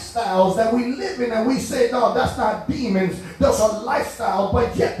lifestyles that we live in, and we say, no, that's not demons. Those are lifestyles,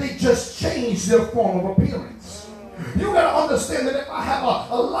 but yet they just change their form of appearance. You got to understand that if I have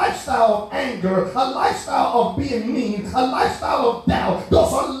a lifestyle of anger, a lifestyle of being mean, a lifestyle of doubt,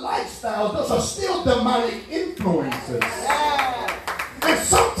 those are lifestyles. Those are still demonic influences. And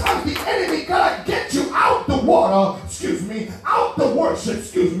sometimes the enemy gotta get you out the water, out the worship,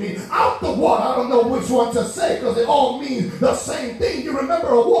 out the water. I don't know which one to say because it all means the same thing. You remember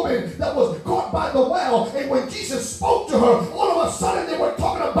a woman that was caught by the well, and when Jesus spoke to her, all of a sudden they were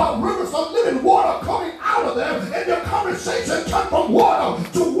talking about rivers of living water coming out of them, and their conversation turned from water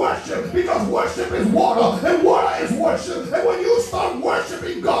to worship, because worship is water and water is worship. And when you start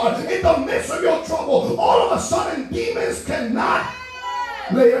worshiping God in the midst of your trouble, all of a sudden demons cannot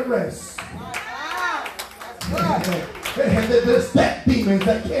lay at rest. There's that demons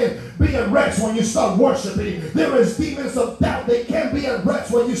that can't be at rest when you start worshiping. There is demons of doubt. They can't be at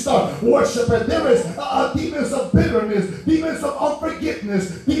rest when you start worshiping. There is demons of bitterness, demons of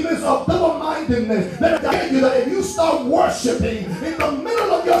unforgiveness, demons of double-mindedness that tell you that if you start worshiping in the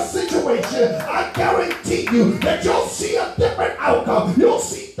middle of your situation, I guarantee you that you'll see a different outcome. You'll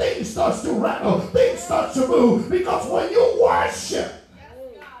see things start to rattle, things start to move, because when you worship,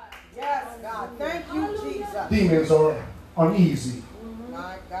 yes, God. Thank you, Jesus. demons are uneasy.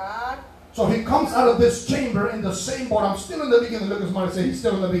 My God. So he comes out of this chamber in the same boat. I'm still in the beginning. Look at somebody say, he's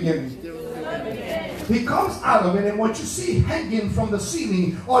still in the beginning. He comes out of it, and what you see hanging from the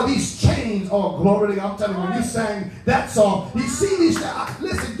ceiling are these chains. Oh, glory to God. I'm telling you, when you sang that song, you see these.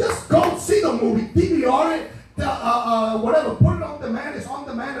 Listen, just go see the movie. DVR it. Whatever, put it on demand. It's on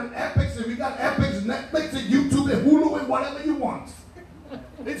demand on Epix. If you got Epix, Netflix, and YouTube, and Hulu, and whatever you want.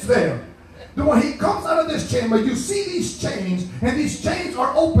 It's there. Then when he comes out of this chamber, you see these chains, and these chains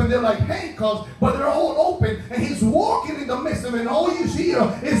are open. They're like handcuffs, but they're all open, and he's walking in the midst of it, and all you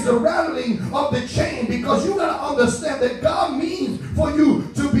hear is the rattling of the chain, because you got to understand that God means for you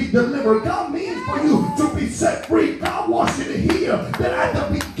to be delivered. God means for you to be set free. God wants you to hear that at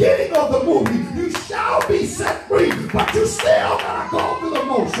the beginning of the movie, you shall be set free, but you still got to go through the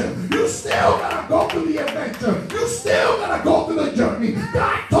motion. You still got to go through the adventure. You still got to go through the journey.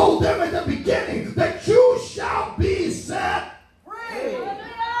 God told them at the beginning that you shall be set free.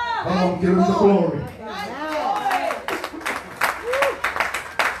 Come on, give him the glory.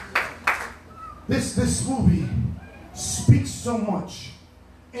 This movie speaks so much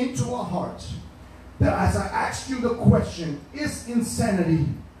into our hearts that as I asked you the question, is insanity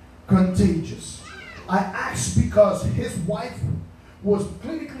contagious? I asked because his wife was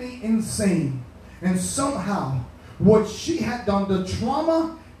clinically insane, and somehow what she had done, the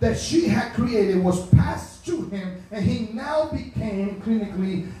trauma that she had created, was passed to him, and he now became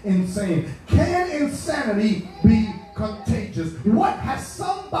clinically insane. Can insanity be contagious? What has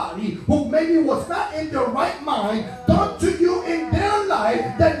somebody who maybe was not in their right mind done to you in their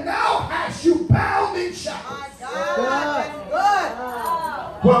life that now has you bound in shackles? Good.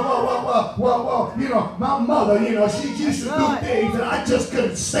 Well, you know, my mother, you know, she used to do things that I just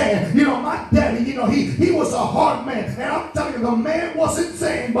couldn't stand. You know, my daddy, you know, he was a hard man. And I'm telling you, the man wasn't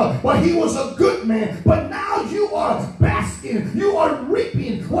sane, but he was a good man. But now you are basking, you are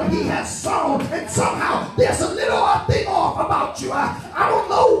reaping what he has sown. And somehow there's a little thing off about you. I don't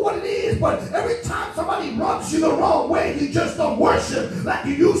know what it is, but every time somebody rubs you the wrong way, you just don't worship like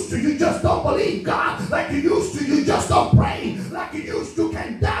you used to. You just don't believe God like you used to. You just don't pray like you used to.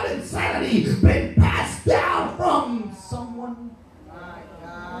 Can that insanity been passed down from someone? My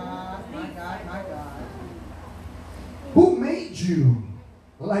God, my God, my God. Who made you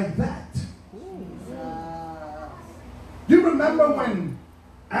like that? Do you remember when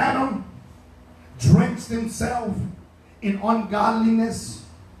Adam drenched himself in ungodliness?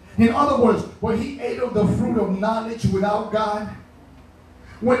 In other words, when he ate of the fruit of knowledge without God,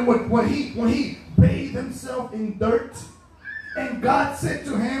 when he bathed himself in dirt, and God said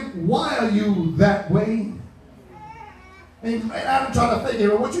to him, "Why are you that way?" And Adam tried to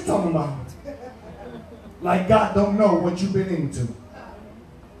figure out, what you talking about? Like God don't know what you've been into.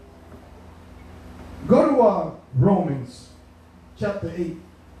 Go to Romans chapter 8.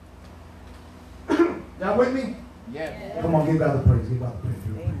 Y'all with me? Yes. Come on, give God the praise. Give God the praise.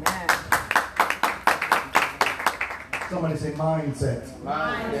 Amen. Somebody say mindset.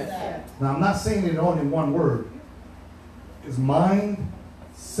 Mindset. Now, I'm not saying it all in one word. It's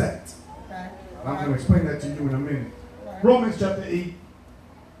mindset. Okay. I'm going to explain that to you in a minute. Romans chapter 8.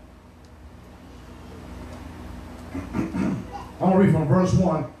 I'm going to read from verse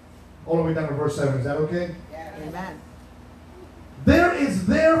 1 all the way down to verse 7. Is that okay? Amen. There is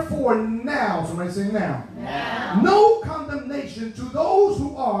therefore now, somebody say now, no condemnation to those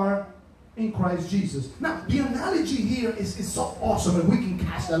who are in Christ Jesus. Now, the analogy here is so awesome, and we can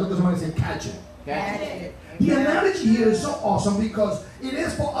catch that. Look at somebody say, catch it. Catch it. The analogy here is so awesome because it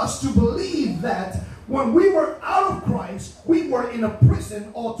is for us to believe that when we were out of Christ, we were in a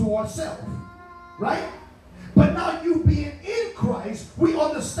prison all to ourselves. Right? But now you being in Christ, we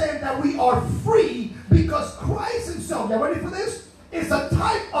understand that we are free because Christ himself, y'all ready for this? Is a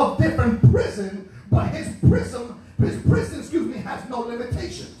type of different prison, but his prison, has no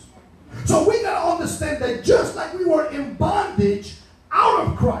limitations. So we got to understand that just like we were in bondage out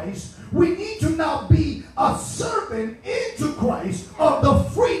of Christ, we need to now be a servant into Christ of the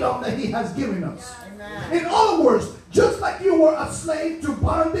freedom that he has given us. Amen. In other words, just like you were a slave to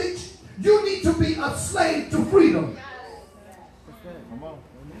bondage, you need to be a slave to freedom.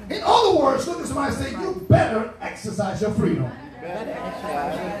 In other words, look at somebody say, you better exercise your freedom.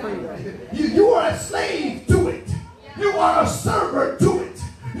 You are a slave to it. You are a server to it.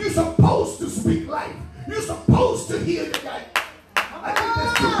 You're supposed to speak life. You're supposed to heal the guy. I think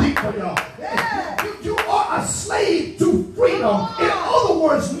that's too deep for y'all. You are a slave to freedom. In other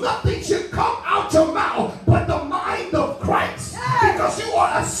words, nothing should come out your mouth but the mind of Christ. Because you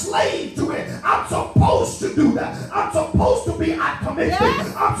are a slave to it. I'm supposed to do that. I'm supposed to be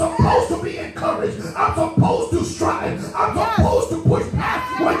optimistic. I'm supposed to be encouraged. I'm supposed to strive. I'm supposed to push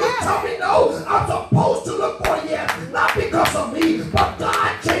past. When you tell me no, I'm supposed to look for yes. Not because of me, but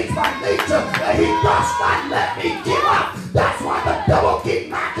God changed my nature. And he does not let me give up. That's why the devil keep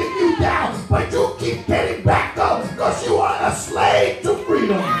knocking you down. But you keep getting back up because you are a slave to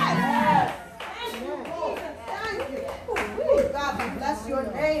freedom. God, we bless your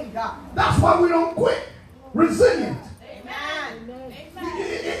name, God. That's why we don't quit. Resilient. Amen.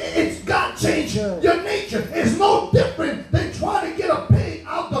 It's God changed your nature. It's no different than trying to get a pig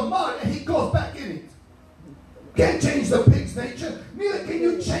out the mud and he goes back in it. Can't change the pig's nature. Neither can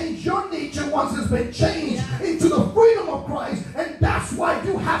you change your nature once it's been changed into the freedom of Christ. And that's why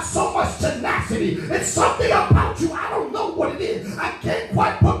you have so much tenacity. It's something about you. I don't know what it is. I can't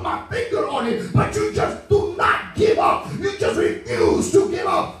quite put my finger on it. But you just do not give up. You just refuse to give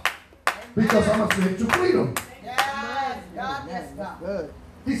up. Because I'm a slave to freedom. Yes, God, yes, God. Good.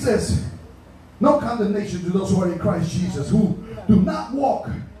 He says, no condemnation to those who are in Christ Jesus, who do not walk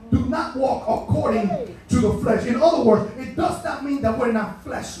according to the flesh. In other words, it does not mean that we're not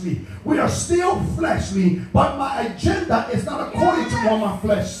fleshly. We are still fleshly, but my agenda is not according to what my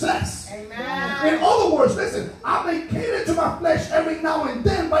flesh says. Amen. In other words, listen, I may cater to my flesh every now and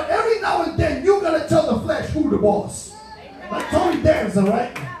then, but every now and then you gotta tell the flesh who the boss. Like Tony Danza,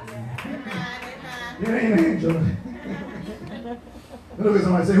 right? You ain't an angel. Look at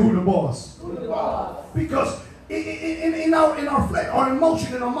somebody say, who the boss? Who the boss? Because in our flesh, our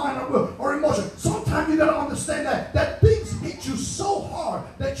emotion, in our mind, our emotion, sometimes you gotta understand that things hit you so hard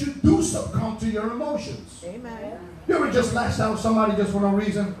that you do succumb to your emotions. Amen. You ever just lashed out with somebody just for no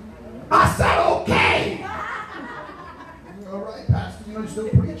reason? I said okay. All right, Pastor, you know, you're still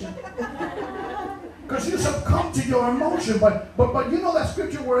preaching. Because you succumb to your emotion. But you know that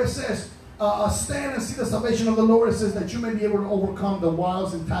scripture where it says, stand and see the salvation of the Lord. It says that you may be able to overcome the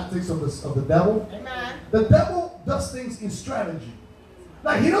wiles and tactics of the devil. Amen. The devil does things in strategy.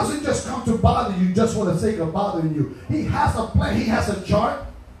 Like, he doesn't just come to bother you just for the sake of bothering you. He has a plan. He has a chart.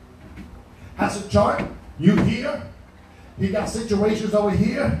 You here. He got situations over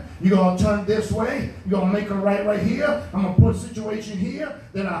here. You're going to turn this way. You're going to make a right here. I'm going to put a situation here.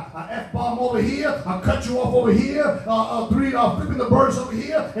 Then I F-bomb over here. I'll cut you off over here. Flipping the birds over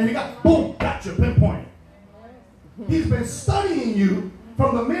here. And you got, boom, got you, pinpointed. He's been studying you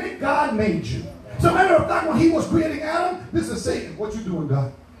from the minute God made you. So matter of fact, when he was creating Adam, this is Satan. What you doing,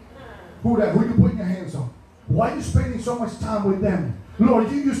 God? Who you putting your hands on? Why are you spending so much time with them?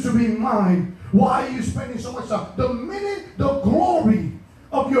 Lord, you used to be mine. Why are you spending so much time? The minute the glory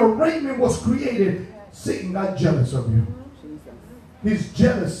of your raiment was created, Satan got jealous of you. He's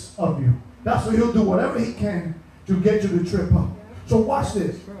jealous of you. That's why he'll do whatever he can to get you to trip up. So watch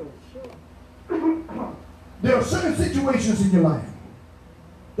this. There are certain situations in your life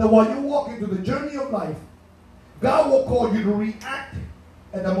that while you walk into the journey of life, God will call you to react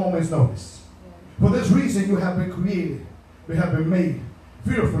at the moment's notice. For this reason, you have been created. You have been made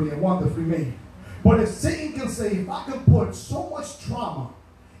fearfully and wonderfully made. But if Satan can say, if I can put so much trauma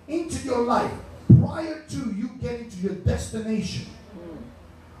into your life prior to you getting to your destination,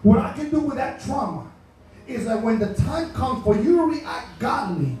 what I can do with that trauma is that when the time comes for you to react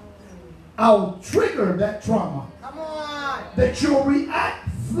godly, I'll trigger that trauma. Come on. That you'll react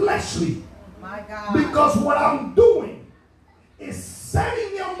fleshly. My God. Because what I'm doing is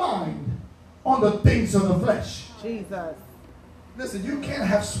setting your mind on the things of the flesh. Jesus. Listen, you can't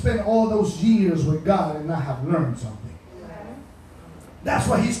have spent all those years with God and not have learned something. That's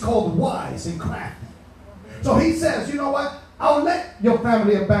why he's called wise and crafty. So he says, you know what? I'll let your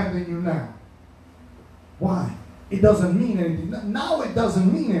family abandon you now. Why? It doesn't mean anything. Now it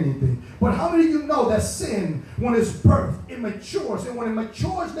doesn't mean anything. But how many of you know that sin, when it's birthed, it matures. And when it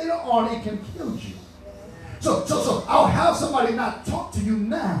matures later on, it can kill you. So I'll have somebody not talk to you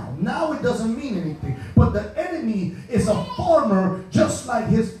now. Now it doesn't mean anything. But the enemy is a farmer just like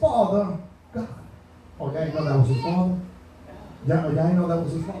his father, God. Oh, y'all know that was his father? Y'all know that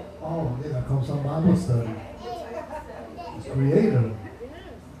was his father? Oh, there comes some Bible study. His creator.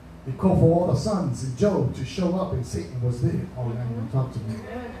 He called for all the sons in Job to show up, and Satan was there. Oh, now you want to talk to me.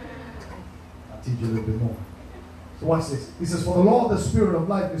 I'll teach you a little bit more. So watch this. He says, for the law of the Spirit of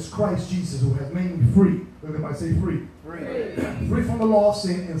life is Christ Jesus, who has made me free. Everybody say free. Free from the law of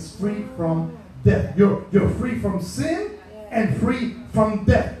sin and free from death. You're free from sin and free from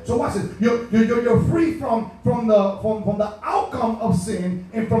death. So watch this. You're free from the outcome of sin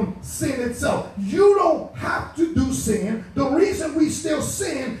and from sin itself. You don't have to do sin. The reason we still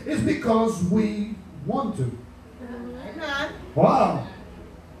sin is because we want to. Amen. Wow.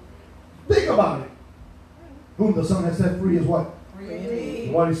 Think about it. Whom the Son has set free is what? Free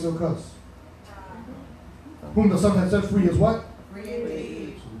indeed. Why do you still cuss? Whom the Son has set free is what? Free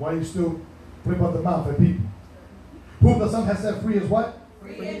indeed. So why do you still flip up the mouth at people? Whom the Son has set free is what?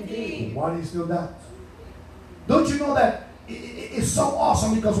 Free indeed. Why do you still doubt? Don't you know that it's so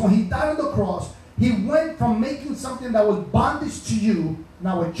awesome, because when he died on the cross, he went from making something that was bondage to you,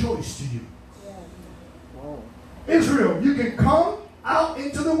 now a choice to you. Israel, you can come out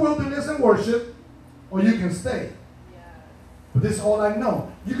into the wilderness and worship, or you can stay. But this is all I know.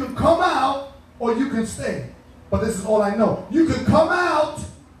 You can come out or you can stay. But this is all I know. You can come out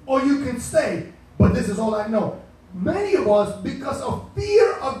or you can stay. But this is all I know. Many of us, because of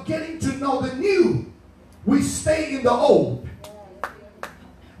fear of getting to know the new, we stay in the old.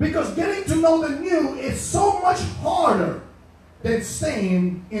 Because getting to know the new is so much harder than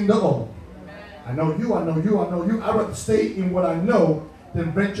staying in the old. I know you, I know you, I know you. I'd rather stay in what I know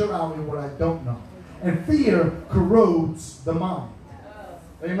than venture out in what I don't know. And fear corrodes the mind.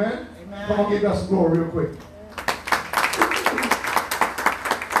 Amen? Amen. Come on, give God some glory real quick.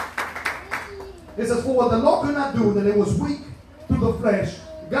 It says, for what the law could not do, that it was weak through the flesh,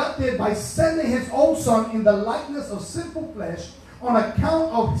 God did by sending his own Son in the likeness of sinful flesh on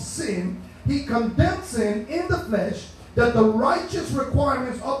account of sin. He condemned sin in the flesh, that the righteous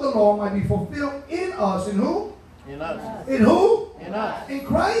requirements of the law might be fulfilled in us. In who? In us. In who? In us. In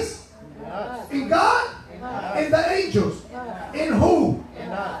Christ? In God? In the angels? In who? In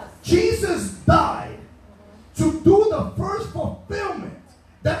us. Jesus died to do the first fulfillment,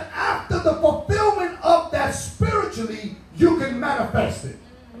 that after the fulfillment of that spiritually, you can manifest it.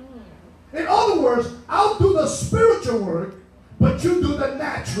 In other words, I'll do the spiritual work, but you do the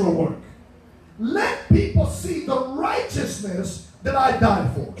natural work. Let people see the righteousness that I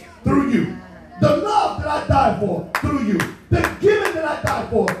died for through you. The love that I died for through you. The giving that I died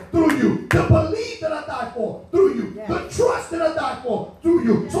for through you. The belief that I died for through you. The trust that I died for through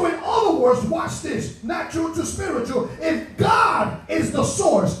you. So in other words, watch this. Natural to spiritual. If God is the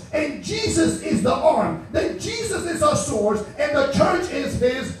source and Jesus is the arm, then Jesus is our source and the church is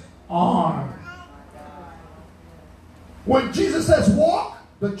his arm. When Jesus says walk,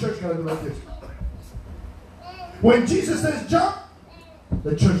 the church got to do like this. When Jesus says jump,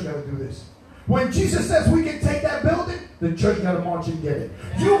 the church got to do this. When Jesus says we can take that building, the church got to march and get it.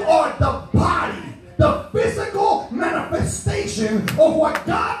 You are the body, the physical manifestation of what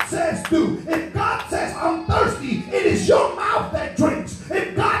God says do. If God says I'm thirsty, it is your mouth that drinks.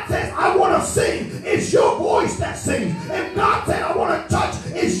 If God says I want to sing, it's your voice that sings. If God said I want to touch,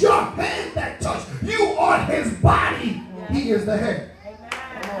 it's your hand that touches. You are his body. He is the head.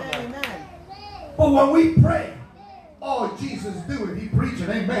 Amen. But when we pray, oh, Jesus, do it. He preaching.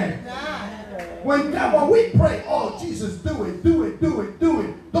 Amen. When we pray, oh, Jesus, do it, do it, do it, do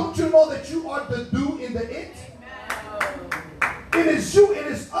it. Don't you know that you are the do in the it? It is you, it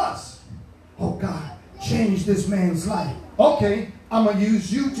is us. Oh, God, change this man's life. Okay, I'm going to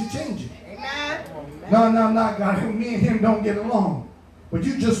use you to change it. Amen. No, God. Me and him don't get along. But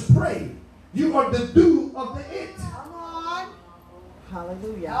you just pray. You are the do of the it. Come on.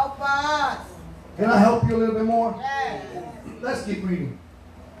 Hallelujah. Help us. Can I help you a little bit more? Yes. Let's keep reading.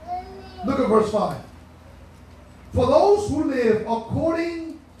 Look at verse 5. For those who live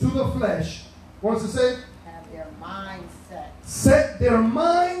according to the flesh, what does it say? Have their mindset. Set their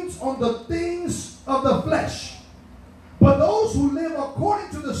minds on the things of the flesh. But those who live according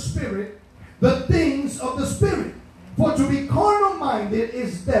to the Spirit, the things of the Spirit. For to be carnal minded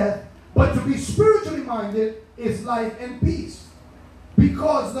is death, but to be spiritually minded is life and peace.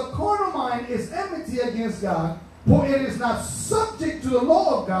 Because the carnal mind is enmity against God, for it is not subject to the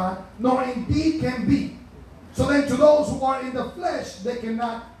law of God, nor indeed can be. So then to those who are in the flesh, they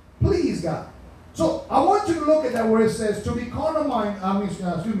cannot please God. So I want you to look at that where it says, to be carnal mind,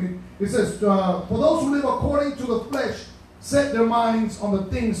 it says, for those who live according to the flesh, set their minds on the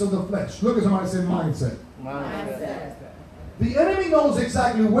things of the flesh. Look at somebody say mindset. Mindset. The enemy knows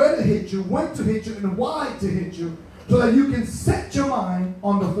exactly where to hit you, when to hit you, and why to hit you, so that you can set your mind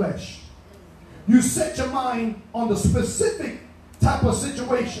on the flesh. You set your mind on the specific type of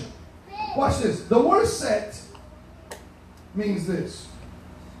situation. Watch this. The word set means this.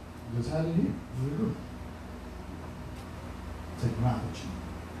 Just had it here. Very good. Technology.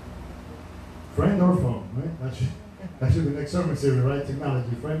 Friend or foe, right? That should be the next sermon series, right?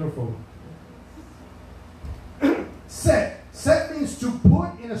 Technology, friend or foe. Set. Set means to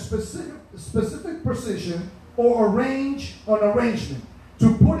put in a specific position or arrange an arrangement.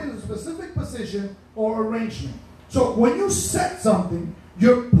 To put in a specific position or arrangement. So when you set something,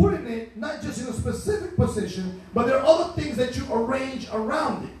 you're putting it not just in a specific position, but there are other things that you arrange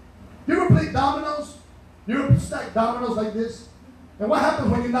around it. You ever play dominoes? You ever stack dominoes like this? And what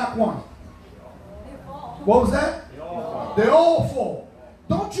happens when you knock one? What was that? They all fall.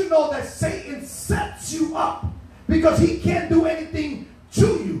 Don't you know that Satan sets you up because he can't do anything to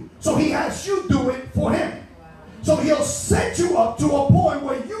you, so he has you do it for him. So he'll set you up to a point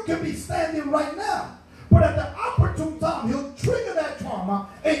where you can be standing right now. But at the opportune time, he'll trigger that trauma,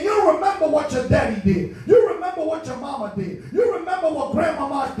 and you'll remember what your daddy did. You remember what your mama did. You remember what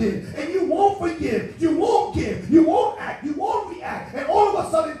grandmama did. And you won't forgive. You won't give. You won't act. You won't react. And all of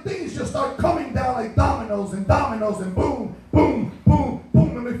a sudden, things just start coming down like dominoes and boom, boom, boom,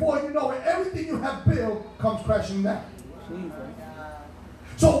 boom. And before you know it, everything you have built comes crashing down.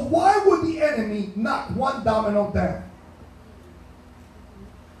 So why would the enemy knock one domino down?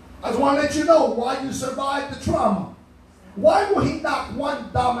 I just want to let you know why you survived the trauma. Why would he knock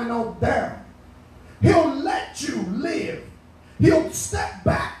one domino down? He'll let you live. He'll step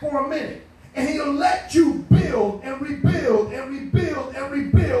back for a minute. And he'll let you build and rebuild and rebuild and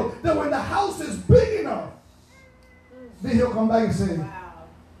rebuild. Then when the house is big enough, then he'll come back and say,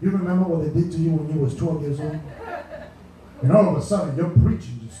 you remember what they did to you when you was 12 years old? And all of a sudden, your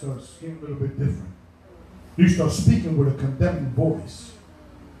preaching just starts getting a little bit different. You start speaking with a condemning voice.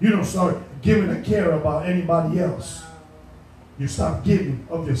 You don't start giving a care about anybody else. You stop giving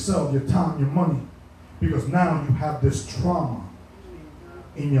of yourself, your time, your money. Because now you have this trauma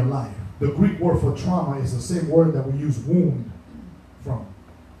in your life. The Greek word for trauma is the same word that we use wound from.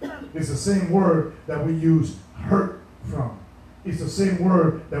 It's the same word that we use hurt from. It's the same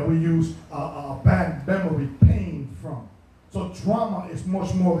word that we use a bad memory, pain from. So trauma is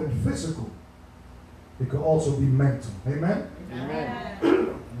much more than physical. It could also be mental. Amen? Amen. Let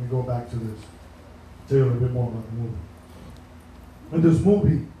me go back to this. Tell you a little bit more about the movie. in this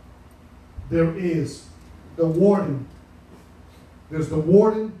movie, there is the warden. There's the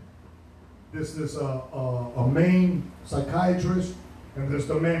warden. This is a main psychiatrist, and there's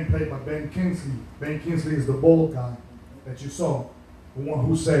the man played by Ben Kingsley. Ben Kingsley is the bald guy that you saw, the one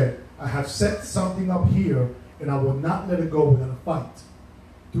who said, I have set something up here, and I will not let it go without a fight.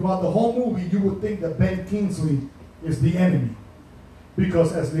 Throughout the whole movie, you would think that Ben Kingsley is the enemy.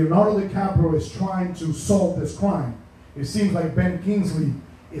 Because as Leonardo DiCaprio is trying to solve this crime, it seems like Ben Kingsley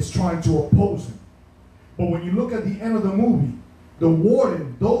is trying to oppose him. But when you look at the end of the movie, the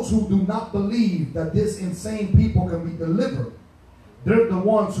warden, those who do not believe that this insane people can be delivered, they're the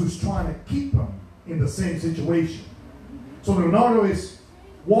ones who's trying to keep them in the same situation. So Leonardo is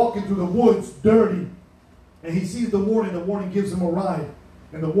walking through the woods, dirty, and he sees the warden gives him a ride,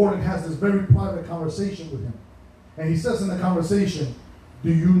 and the warden has this very private conversation with him. And he says in the conversation,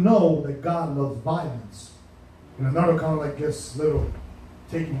 do you know that God loves violence? And Leonardo kind of like gets a little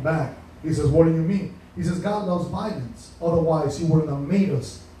taken back. He says, what do you mean? He says, God loves violence. Otherwise, he wouldn't have made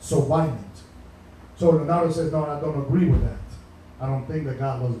us so violent. So Leonardo says, no, I don't agree with that. I don't think that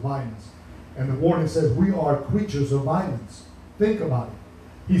God loves violence. And the warden says, we are creatures of violence. Think about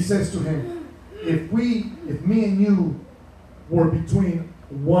it. He says to him, if me and you were between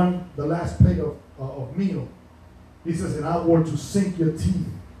the last plate of meal, he says, and I were to sink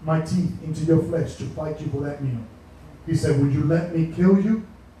my teeth into your flesh to fight you for that meal. He said, would you let me kill you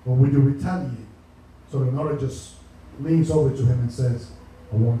or would you retaliate? So Leonardo just leans over to him and says,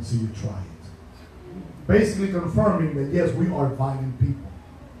 I want to see you try it. Basically confirming that, yes, we are violent people.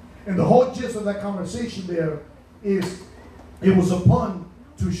 And the whole gist of that conversation there is, it was a pun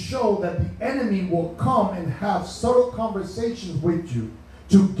to show that the enemy will come and have subtle conversations with you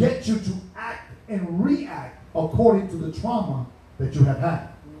to get you to act and react according to the trauma that you have had.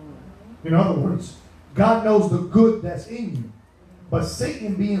 In other words, God knows the good that's in you, but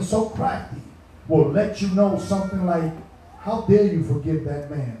Satan, being so crafty, will let you know something like, how dare you forgive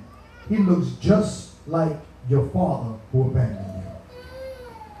that man? He looks just like your father who abandoned you.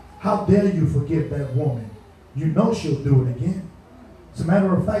 How dare you forgive that woman? You know she'll do it again. As a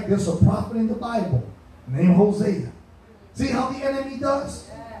matter of fact, there's a prophet in the Bible named Hosea. See how the enemy does?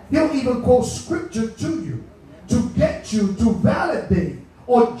 He'll even quote scripture to you to get you to validate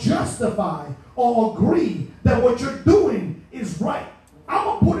or justify or agree that what you're doing is right. I'm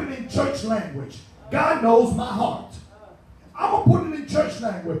going to put it in church language. God knows my heart. I'm going to put it in church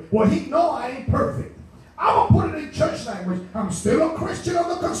language. Well, he know I ain't perfect. I'm going to put it in church language. I'm still a Christian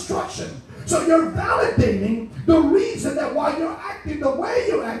under construction. So you're validating the reason that why you're acting the way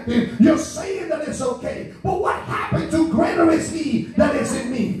you're acting. You're saying that it's okay. But what happened to greater is he that is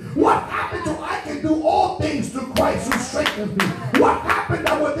in me? What happened to I can do all things through Christ who strengthens me? What happened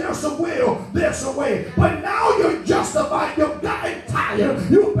that when there's a will, there's a way? But now you're justified. You've gotten tired.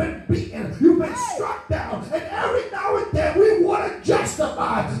 You've been beaten. You've been struck down. And every now and then we want to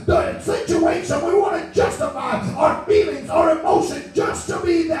justify the situation. We want to justify our feelings, our emotions, just to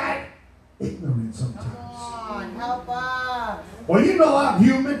be that ignorant sometimes. Come on, help us. Well, you know I'm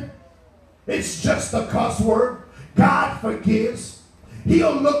human. It's just a cuss word. God forgives.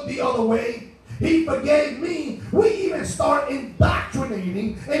 He'll look the other way. He forgave me. We even start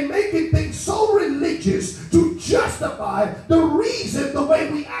indoctrinating and making things so religious to justify the reason the way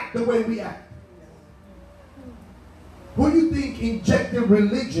we act the way we act. Who do you think injected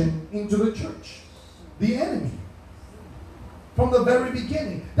religion into the church? The enemy. From the very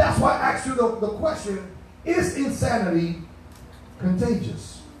beginning. That's why I asked you the question, is insanity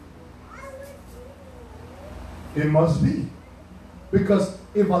contagious? It must be. Because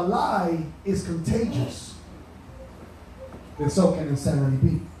if a lie is contagious, then so can insanity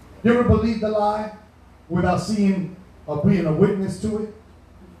be. You ever believe the lie without seeing or being a witness to it?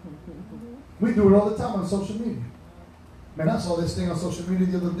 We do it all the time on social media. Man, I saw this thing on social media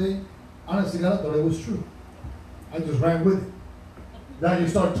the other day. Honestly, I thought it was true. I just ran with it. Now you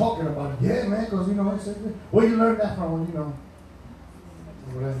start talking about it. Yeah, man, because, you know, where you learned that from, you know.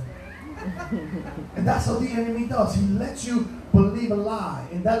 And that's how the enemy does. He lets you believe a lie,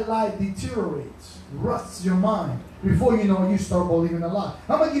 and that lie deteriorates, rusts your mind. Before you know it, you start believing a lie.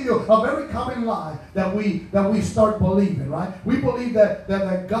 I'm going to give you a very common lie that we start believing, right? We believe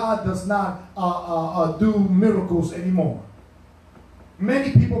that God does not do miracles anymore.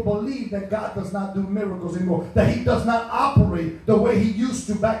 Many people believe that God does not do miracles anymore, that he does not operate the way he used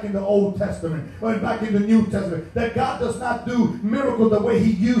to back in the Old Testament or back in the New Testament, that God does not do miracles the way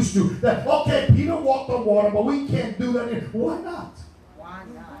he used to. That, okay, Peter walked on water, but we can't do that anymore. Why not? Why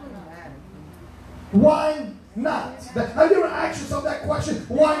not? Why not? Have you ever asked yourself that question?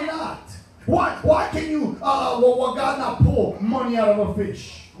 Why not? Why can you, God not pull money out of a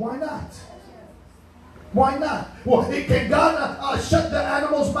fish? Why not? Why not? Well, can God not shut the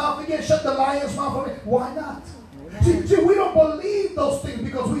animal's mouth again, shut the lion's mouth again? Why not? See, we don't believe those things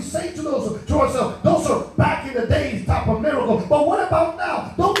because we say to ourselves, those are back in the days type of miracles. But what about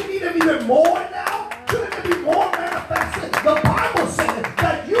now? Don't we need them even more now? Shouldn't it be more manifested? The Bible said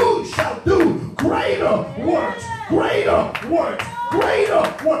that you shall do greater works, greater works, greater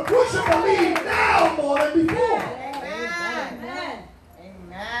works. We should believe now more than before. Amen.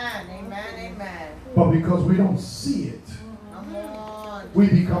 Amen. Amen. Amen. But because we don't see it, Come on. we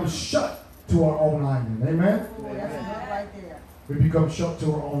become shut to our own island. Amen? That's enough right there. We become shut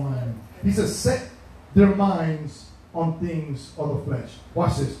to our own island. He says, set their minds on things of the flesh.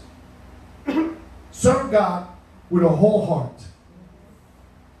 Watch this. Serve God with a whole heart,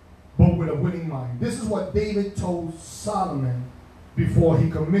 but with a willing mind. This is what David told Solomon before he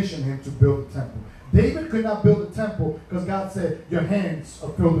commissioned him to build the temple. David could not build the temple because God said, your hands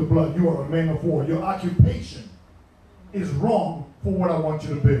are filled with blood. You are a man of war. Your occupation is wrong for what I want you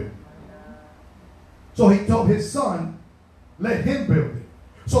to build. So he told his son, let him build it.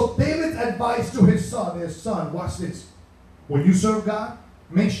 So David's advice to his son, watch this. When you serve God,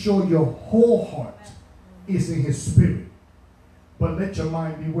 make sure your whole heart is in his spirit. But let your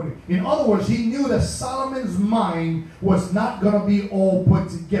mind be willing. In other words, he knew that Solomon's mind was not going to be all put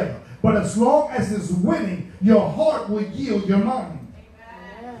together. But as long as it's willing, your heart will yield your mind.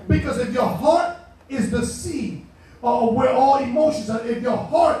 Amen. Because if your heart is the seed, where all emotions are, if your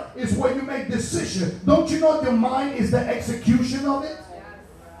heart is where you make decisions, don't you know your mind is the execution of it?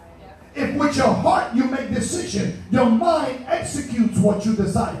 If with your heart you make decisions, your mind executes what you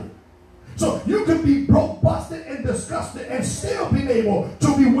decided. So you can be broke, busted, and disgusted and still be able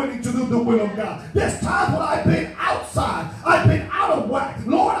to be willing to do the will of God. There's times when I've been outside. I've been out of whack.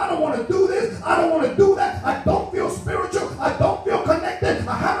 Lord, I don't want to do this. I don't want to do that. I don't feel spiritual. I don't feel connected.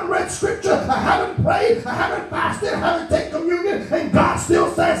 I haven't read scripture. I haven't prayed. I haven't fasted. I haven't taken communion. And God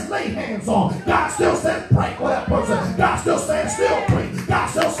still says lay hands on. God still says pray for that person. God still says still preach. God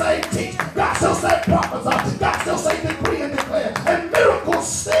still says teach. God still says prophesy. God still says decree and declare. And miracles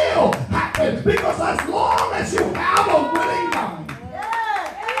still happen. Because as long as you have a willing mind,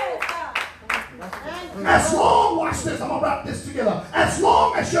 as long, watch this, I'm going to wrap this together. As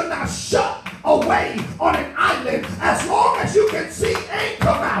long as you're not shut away on an island, as long as you can see and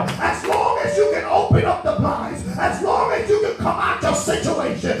come out, as long as you can open up the blinds, as long as you can come out your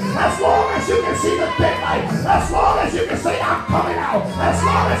situation, as long as you can see the daylight, as long as you can say I'm coming out, as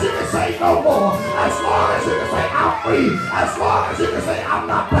long as you can say no more, as long as you can say I'm free, as long as you can say I'm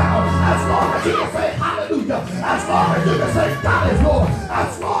not bound, as long as you can say hallelujah, as long as you can say God is Lord,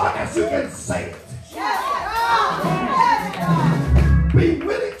 as long as you can say it. Be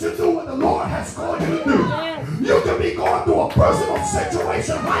willing to do what the Lord has called you to do. You can be going through a personal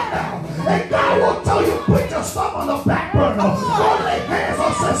situation right now, and God will tell you, put your stuff on the back burner. Go lay hands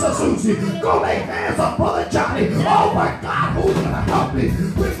on Sister Susie. Go lay hands on Brother Johnny. Oh my God, who's going to help me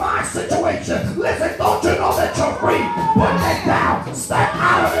with my situation? Listen, don't you know that you're free? Put it down. Step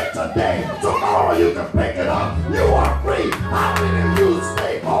out of it today. Tomorrow you can pick it up. You are free. How many of you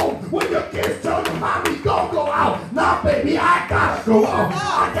stay home when your kids tell you, Mommy, don't go out? Nah, baby, I gotta go out.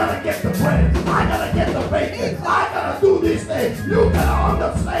 I gotta get the bread. I gotta get the bacon. I gotta do these things. You gotta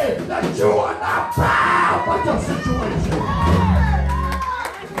understand that you are not bound by your situation.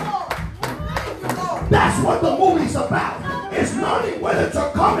 That's what the movie's about. It's learning whether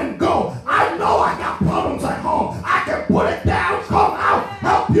to come and go. I know I got problems at home. I can put it down, come out,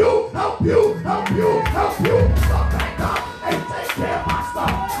 help you, help you, help you, help you. Come back up and take care of my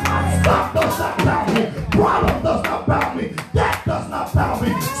stuff. My stuff does not bound me. Problem does not bound me. Death does not bound me.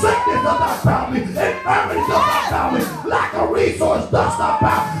 Sickness does not bound me. Infirmity does not bound me. Lack of resource does not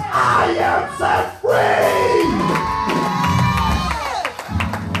bound me. I am set free.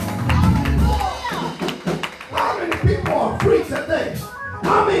 How many people are free today?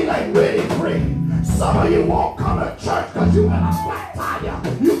 I mean, like really free. Some of you won't come to church because you got a flat tire.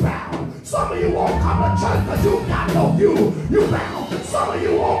 You bound. Some of you won't come to church because you got no fuel. You bound. Some of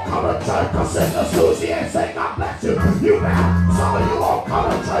you won't come to church because Sister Susie ain't say God bless you. You bound. Some of you won't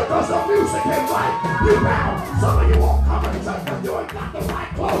come to church because the music ain't right. You bound. Some of you won't come to church because you ain't got the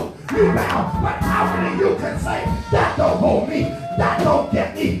right clothes. You bound. But how many of you can say, that don't hold me, that don't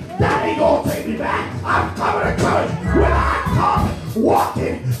get me, that ain't gonna take me back? I'm coming to church when I come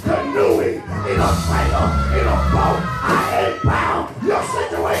walking, canoeing, in a trailer, in a boat. I ain't bound. Your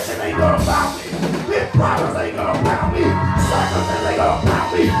situation ain't gonna bound me. This problems ain't gonna bound me. Circumstances ain't gonna bound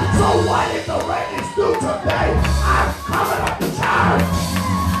me. So what if the rain is due today? I'm coming up to church.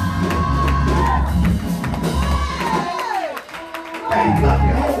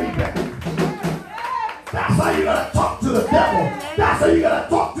 how you gotta talk to the devil. That's how you gotta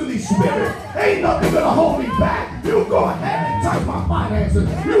talk to these spirits. Ain't nothing gonna hold me back. You go ahead and touch my finances.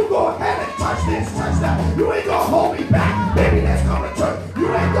 You go ahead and touch this, touch that. You ain't gonna hold me back. Baby, let's come to church.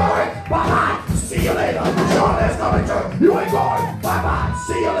 You ain't going. Bye-bye. See you later. Sean, let's come to church. You ain't going. Bye-bye.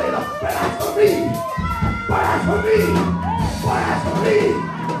 See you later. But as for me, but as for me, but as for me,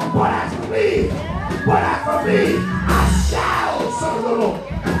 but as for me, but as for me, I shall serve the Lord.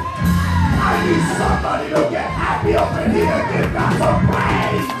 I need somebody to get happy up in here and give God some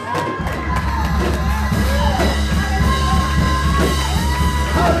praise.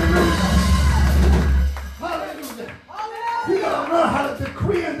 Hallelujah. Hallelujah. You gotta learn how to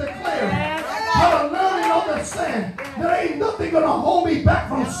decree and declare. How to learn and understand there ain't nothing gonna hold me back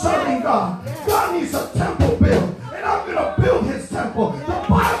from serving God. God needs a temple built, and I'm gonna build his temple. The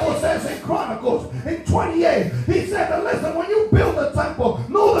Bible says in Chronicles in 28, he said that listen, when you build a temple,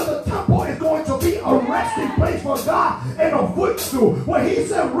 know that the temple is going to be a resting place for God and a footstool. When he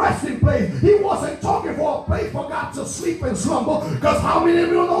said resting place, he wasn't talking for a place for God to sleep and slumber, because how many of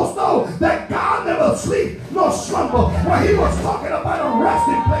you know that God never sleeps nor slumber? When he was talking about a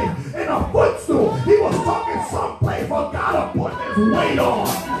resting place and a footstool, he was talking some place for God to put his weight on.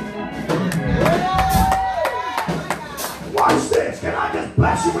 Watch this. Can I just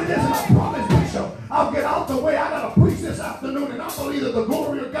bless you with this? And I promise, Bishop, I'll get out the way. I got to preach this afternoon, and I believe that the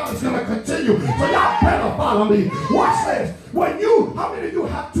glory of God is going to continue. So y'all better follow me. Watch this. How many of you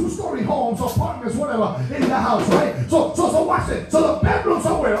have two-story homes, apartments, whatever, in the house, right? So watch this. So the bedrooms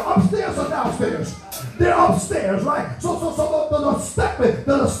are where? Upstairs or downstairs? They're upstairs, right? So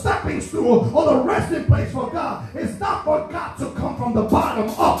the stepping stool or the resting place for God is not for God to come from the bottom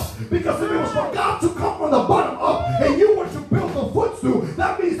up. Because if it was for God to come from the bottom up and you were to build a footstool,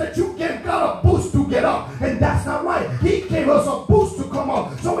 that means that you gave God a boost to get up. And that's not right. He gave us a boost to come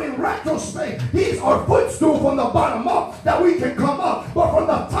up. So in retrospect, he's our footstool from the bottom up that we can come up. But from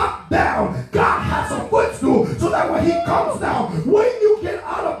the top down, God has a footstool so that when he comes down, when you get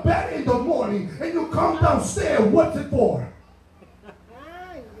out of bed in the morning and you come downstairs, what's it for?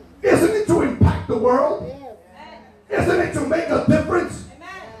 Isn't it to impact the world? Isn't it to make a difference?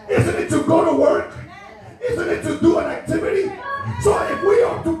 Isn't it to go to work? Isn't it to do an activity? So if we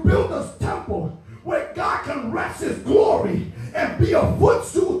are to build a temple where God can rest his glory and be a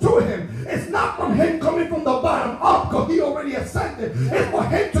footstool to him, it's not from him coming from the bottom up because he already ascended. It's for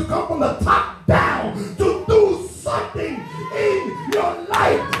him to come from the top down to do something in your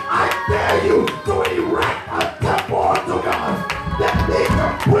life. I dare you to erect a temple unto God that they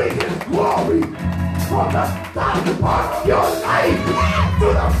can bring his glory from the top part of your life to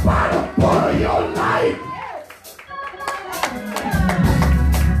the bottom part of your life.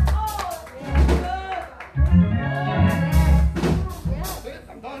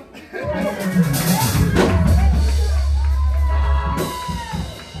 I'm done.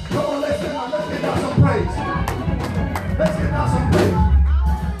 Come on, let's get down some praise. Let's get down some praise.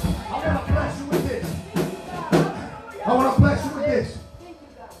 I want to bless you with this. I want to bless you with this.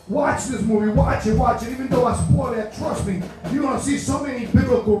 Watch this movie. Watch it. Even though I spoiled it, trust me, you're going to see so many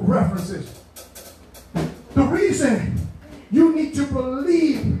biblical references. The reason you need to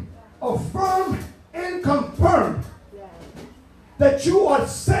believe, affirm, and confirm that you are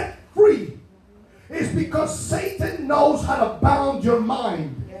set free is because Satan knows how to bound your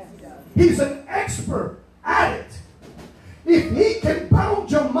mind. He's an expert at it. If he can bound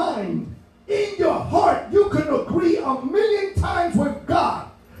your mind, in your heart you can agree 1,000,000 times with God,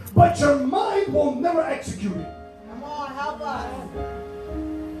 but your mind will never execute it. Come on, help us.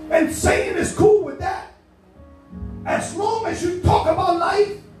 And Satan is cool with that. As long as you talk about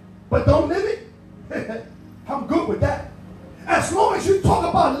life, but don't live it, I'm good with that. As long as you talk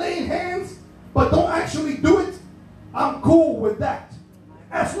about laying hands, but don't actually do it, I'm cool with that.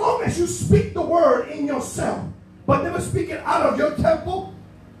 As long as you speak the word in yourself, but never speak it out of your temple,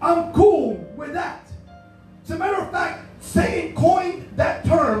 I'm cool with that. As a matter of fact, Satan coined that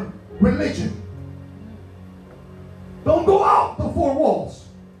term religion. Don't go out the four walls.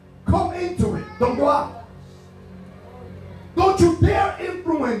 Come into it. Don't go out. Don't you dare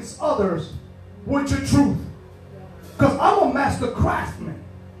influence others with your truth. Because I'm a master craftsman.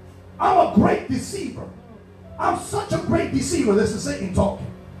 I'm a great deceiver. I'm such a great deceiver, this is Satan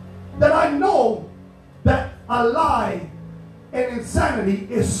talking, that I know that a lie and insanity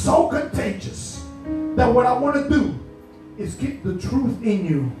is so contagious that what I want to do is keep the truth in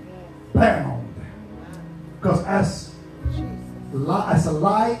you bound. Because as a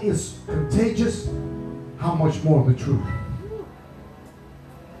lie is contagious, how much more the truth?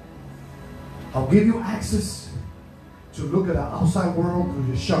 I'll give you access to look at the outside world through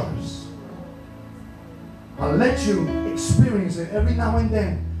your shutters. I'll let you experience it every now and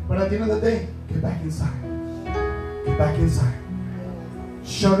then. But at the end of the day, get back inside. Get back inside.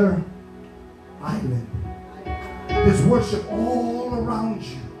 Shutter Island. There's worship all around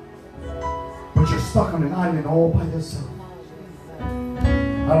you. But you're stuck on an island all by yourself.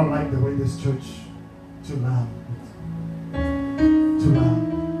 I don't like the way this church too loud. Too loud.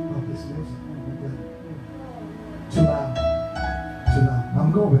 Oh, this music. Oh my God. Too loud. Too loud.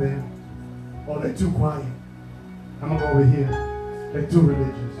 I'm going over there. Oh, they're too quiet. I'm gonna go over here. They're too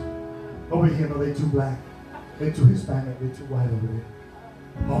religious. Over here, no, they're too black. They're too Hispanic. They're too white over there.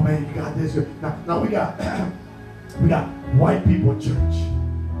 Oh man, you got this. Now we got we got white people church,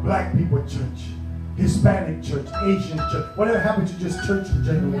 black people church, Hispanic church, Asian church. Whatever happened to just church in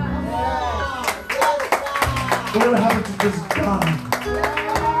general? Whatever happened to just God?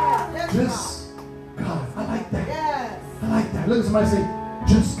 Just God. I like that. I like that. Look at somebody say,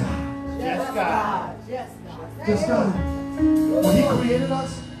 just God. Yes, God. Yes, God. Just God. When He created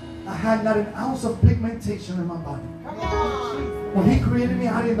us, I had not an ounce of pigmentation in my body. Come on. When He created me,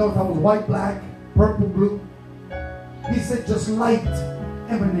 I didn't know if I was white, black, purple, blue. He said just light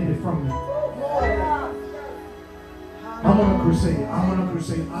emanated from me. I'm on a crusade. I'm on a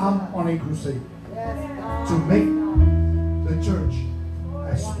crusade. I'm on a crusade to make the church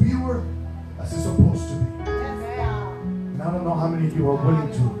as pure as it's supposed to be. And I don't know how many of you are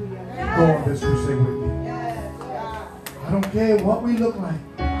willing to go on this crusade with me. I don't care what we look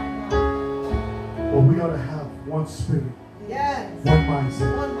like, but we ought to have one spirit, one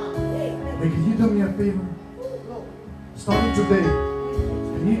mindset. Hey, can you do me a favor? Starting today,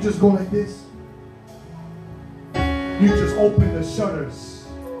 can you just go like this? You just open the shutters.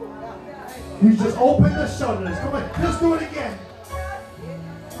 You just open the shutters. Come on, just do it again.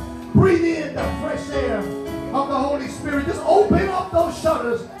 Breathe in the fresh air of the Holy Spirit. Just open up those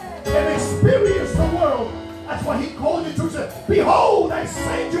shutters and experience the world. That's what He called you to say. Behold, I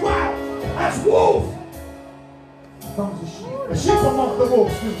send you out as wolf. A sheep amongst the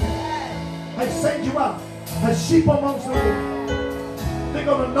wolves. I send you out as sheep amongst the wolves. They're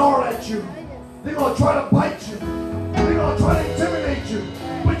going to gnaw at you. They're going to try to bite you. They're going to try to intimidate you.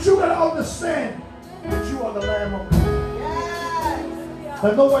 But you got to understand that you are the Lamb of God.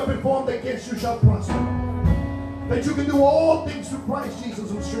 That no weapon formed against you shall prosper. That you can do all things through Christ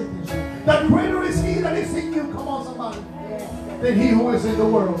Jesus who strengthens you. That greater is He that is in you, come on somebody, than he who is in the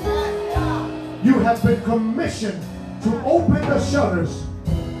world. You have been commissioned to open the shutters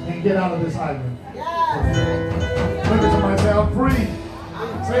and get out of this island. Look at somebody say, I'm free.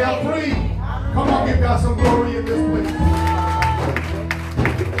 Say, I'm free. Come on, give God some glory in this place.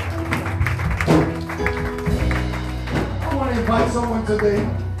 I want to invite someone today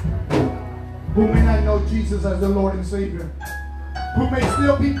who may not know Jesus as their Lord and Savior, who may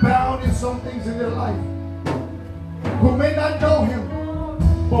still be bound in some things in their life, who may not know Him,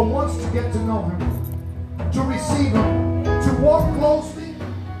 but wants to get to know Him, to receive Him, to walk closely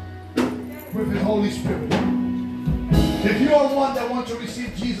with His Holy Spirit. If you are one that wants to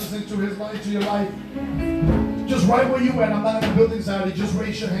receive Jesus into your life, just right where you at, I'm not in the building side, just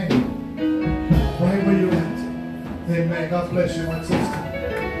raise your hand. Right where you're at. Amen. God bless you, my sister.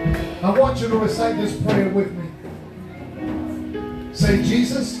 I want you to recite this prayer with me. Say,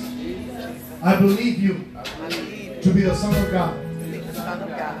 Jesus, I believe you to be the Son of God.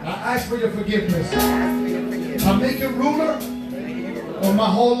 I ask for your forgiveness. I make you ruler of my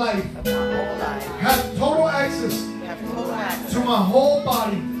whole life. Have total access to my whole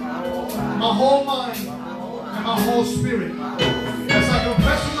body, my whole mind, and my whole spirit. As I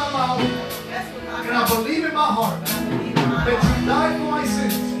confess in my mouth and I believe in my heart that you died for my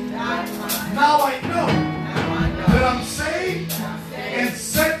sins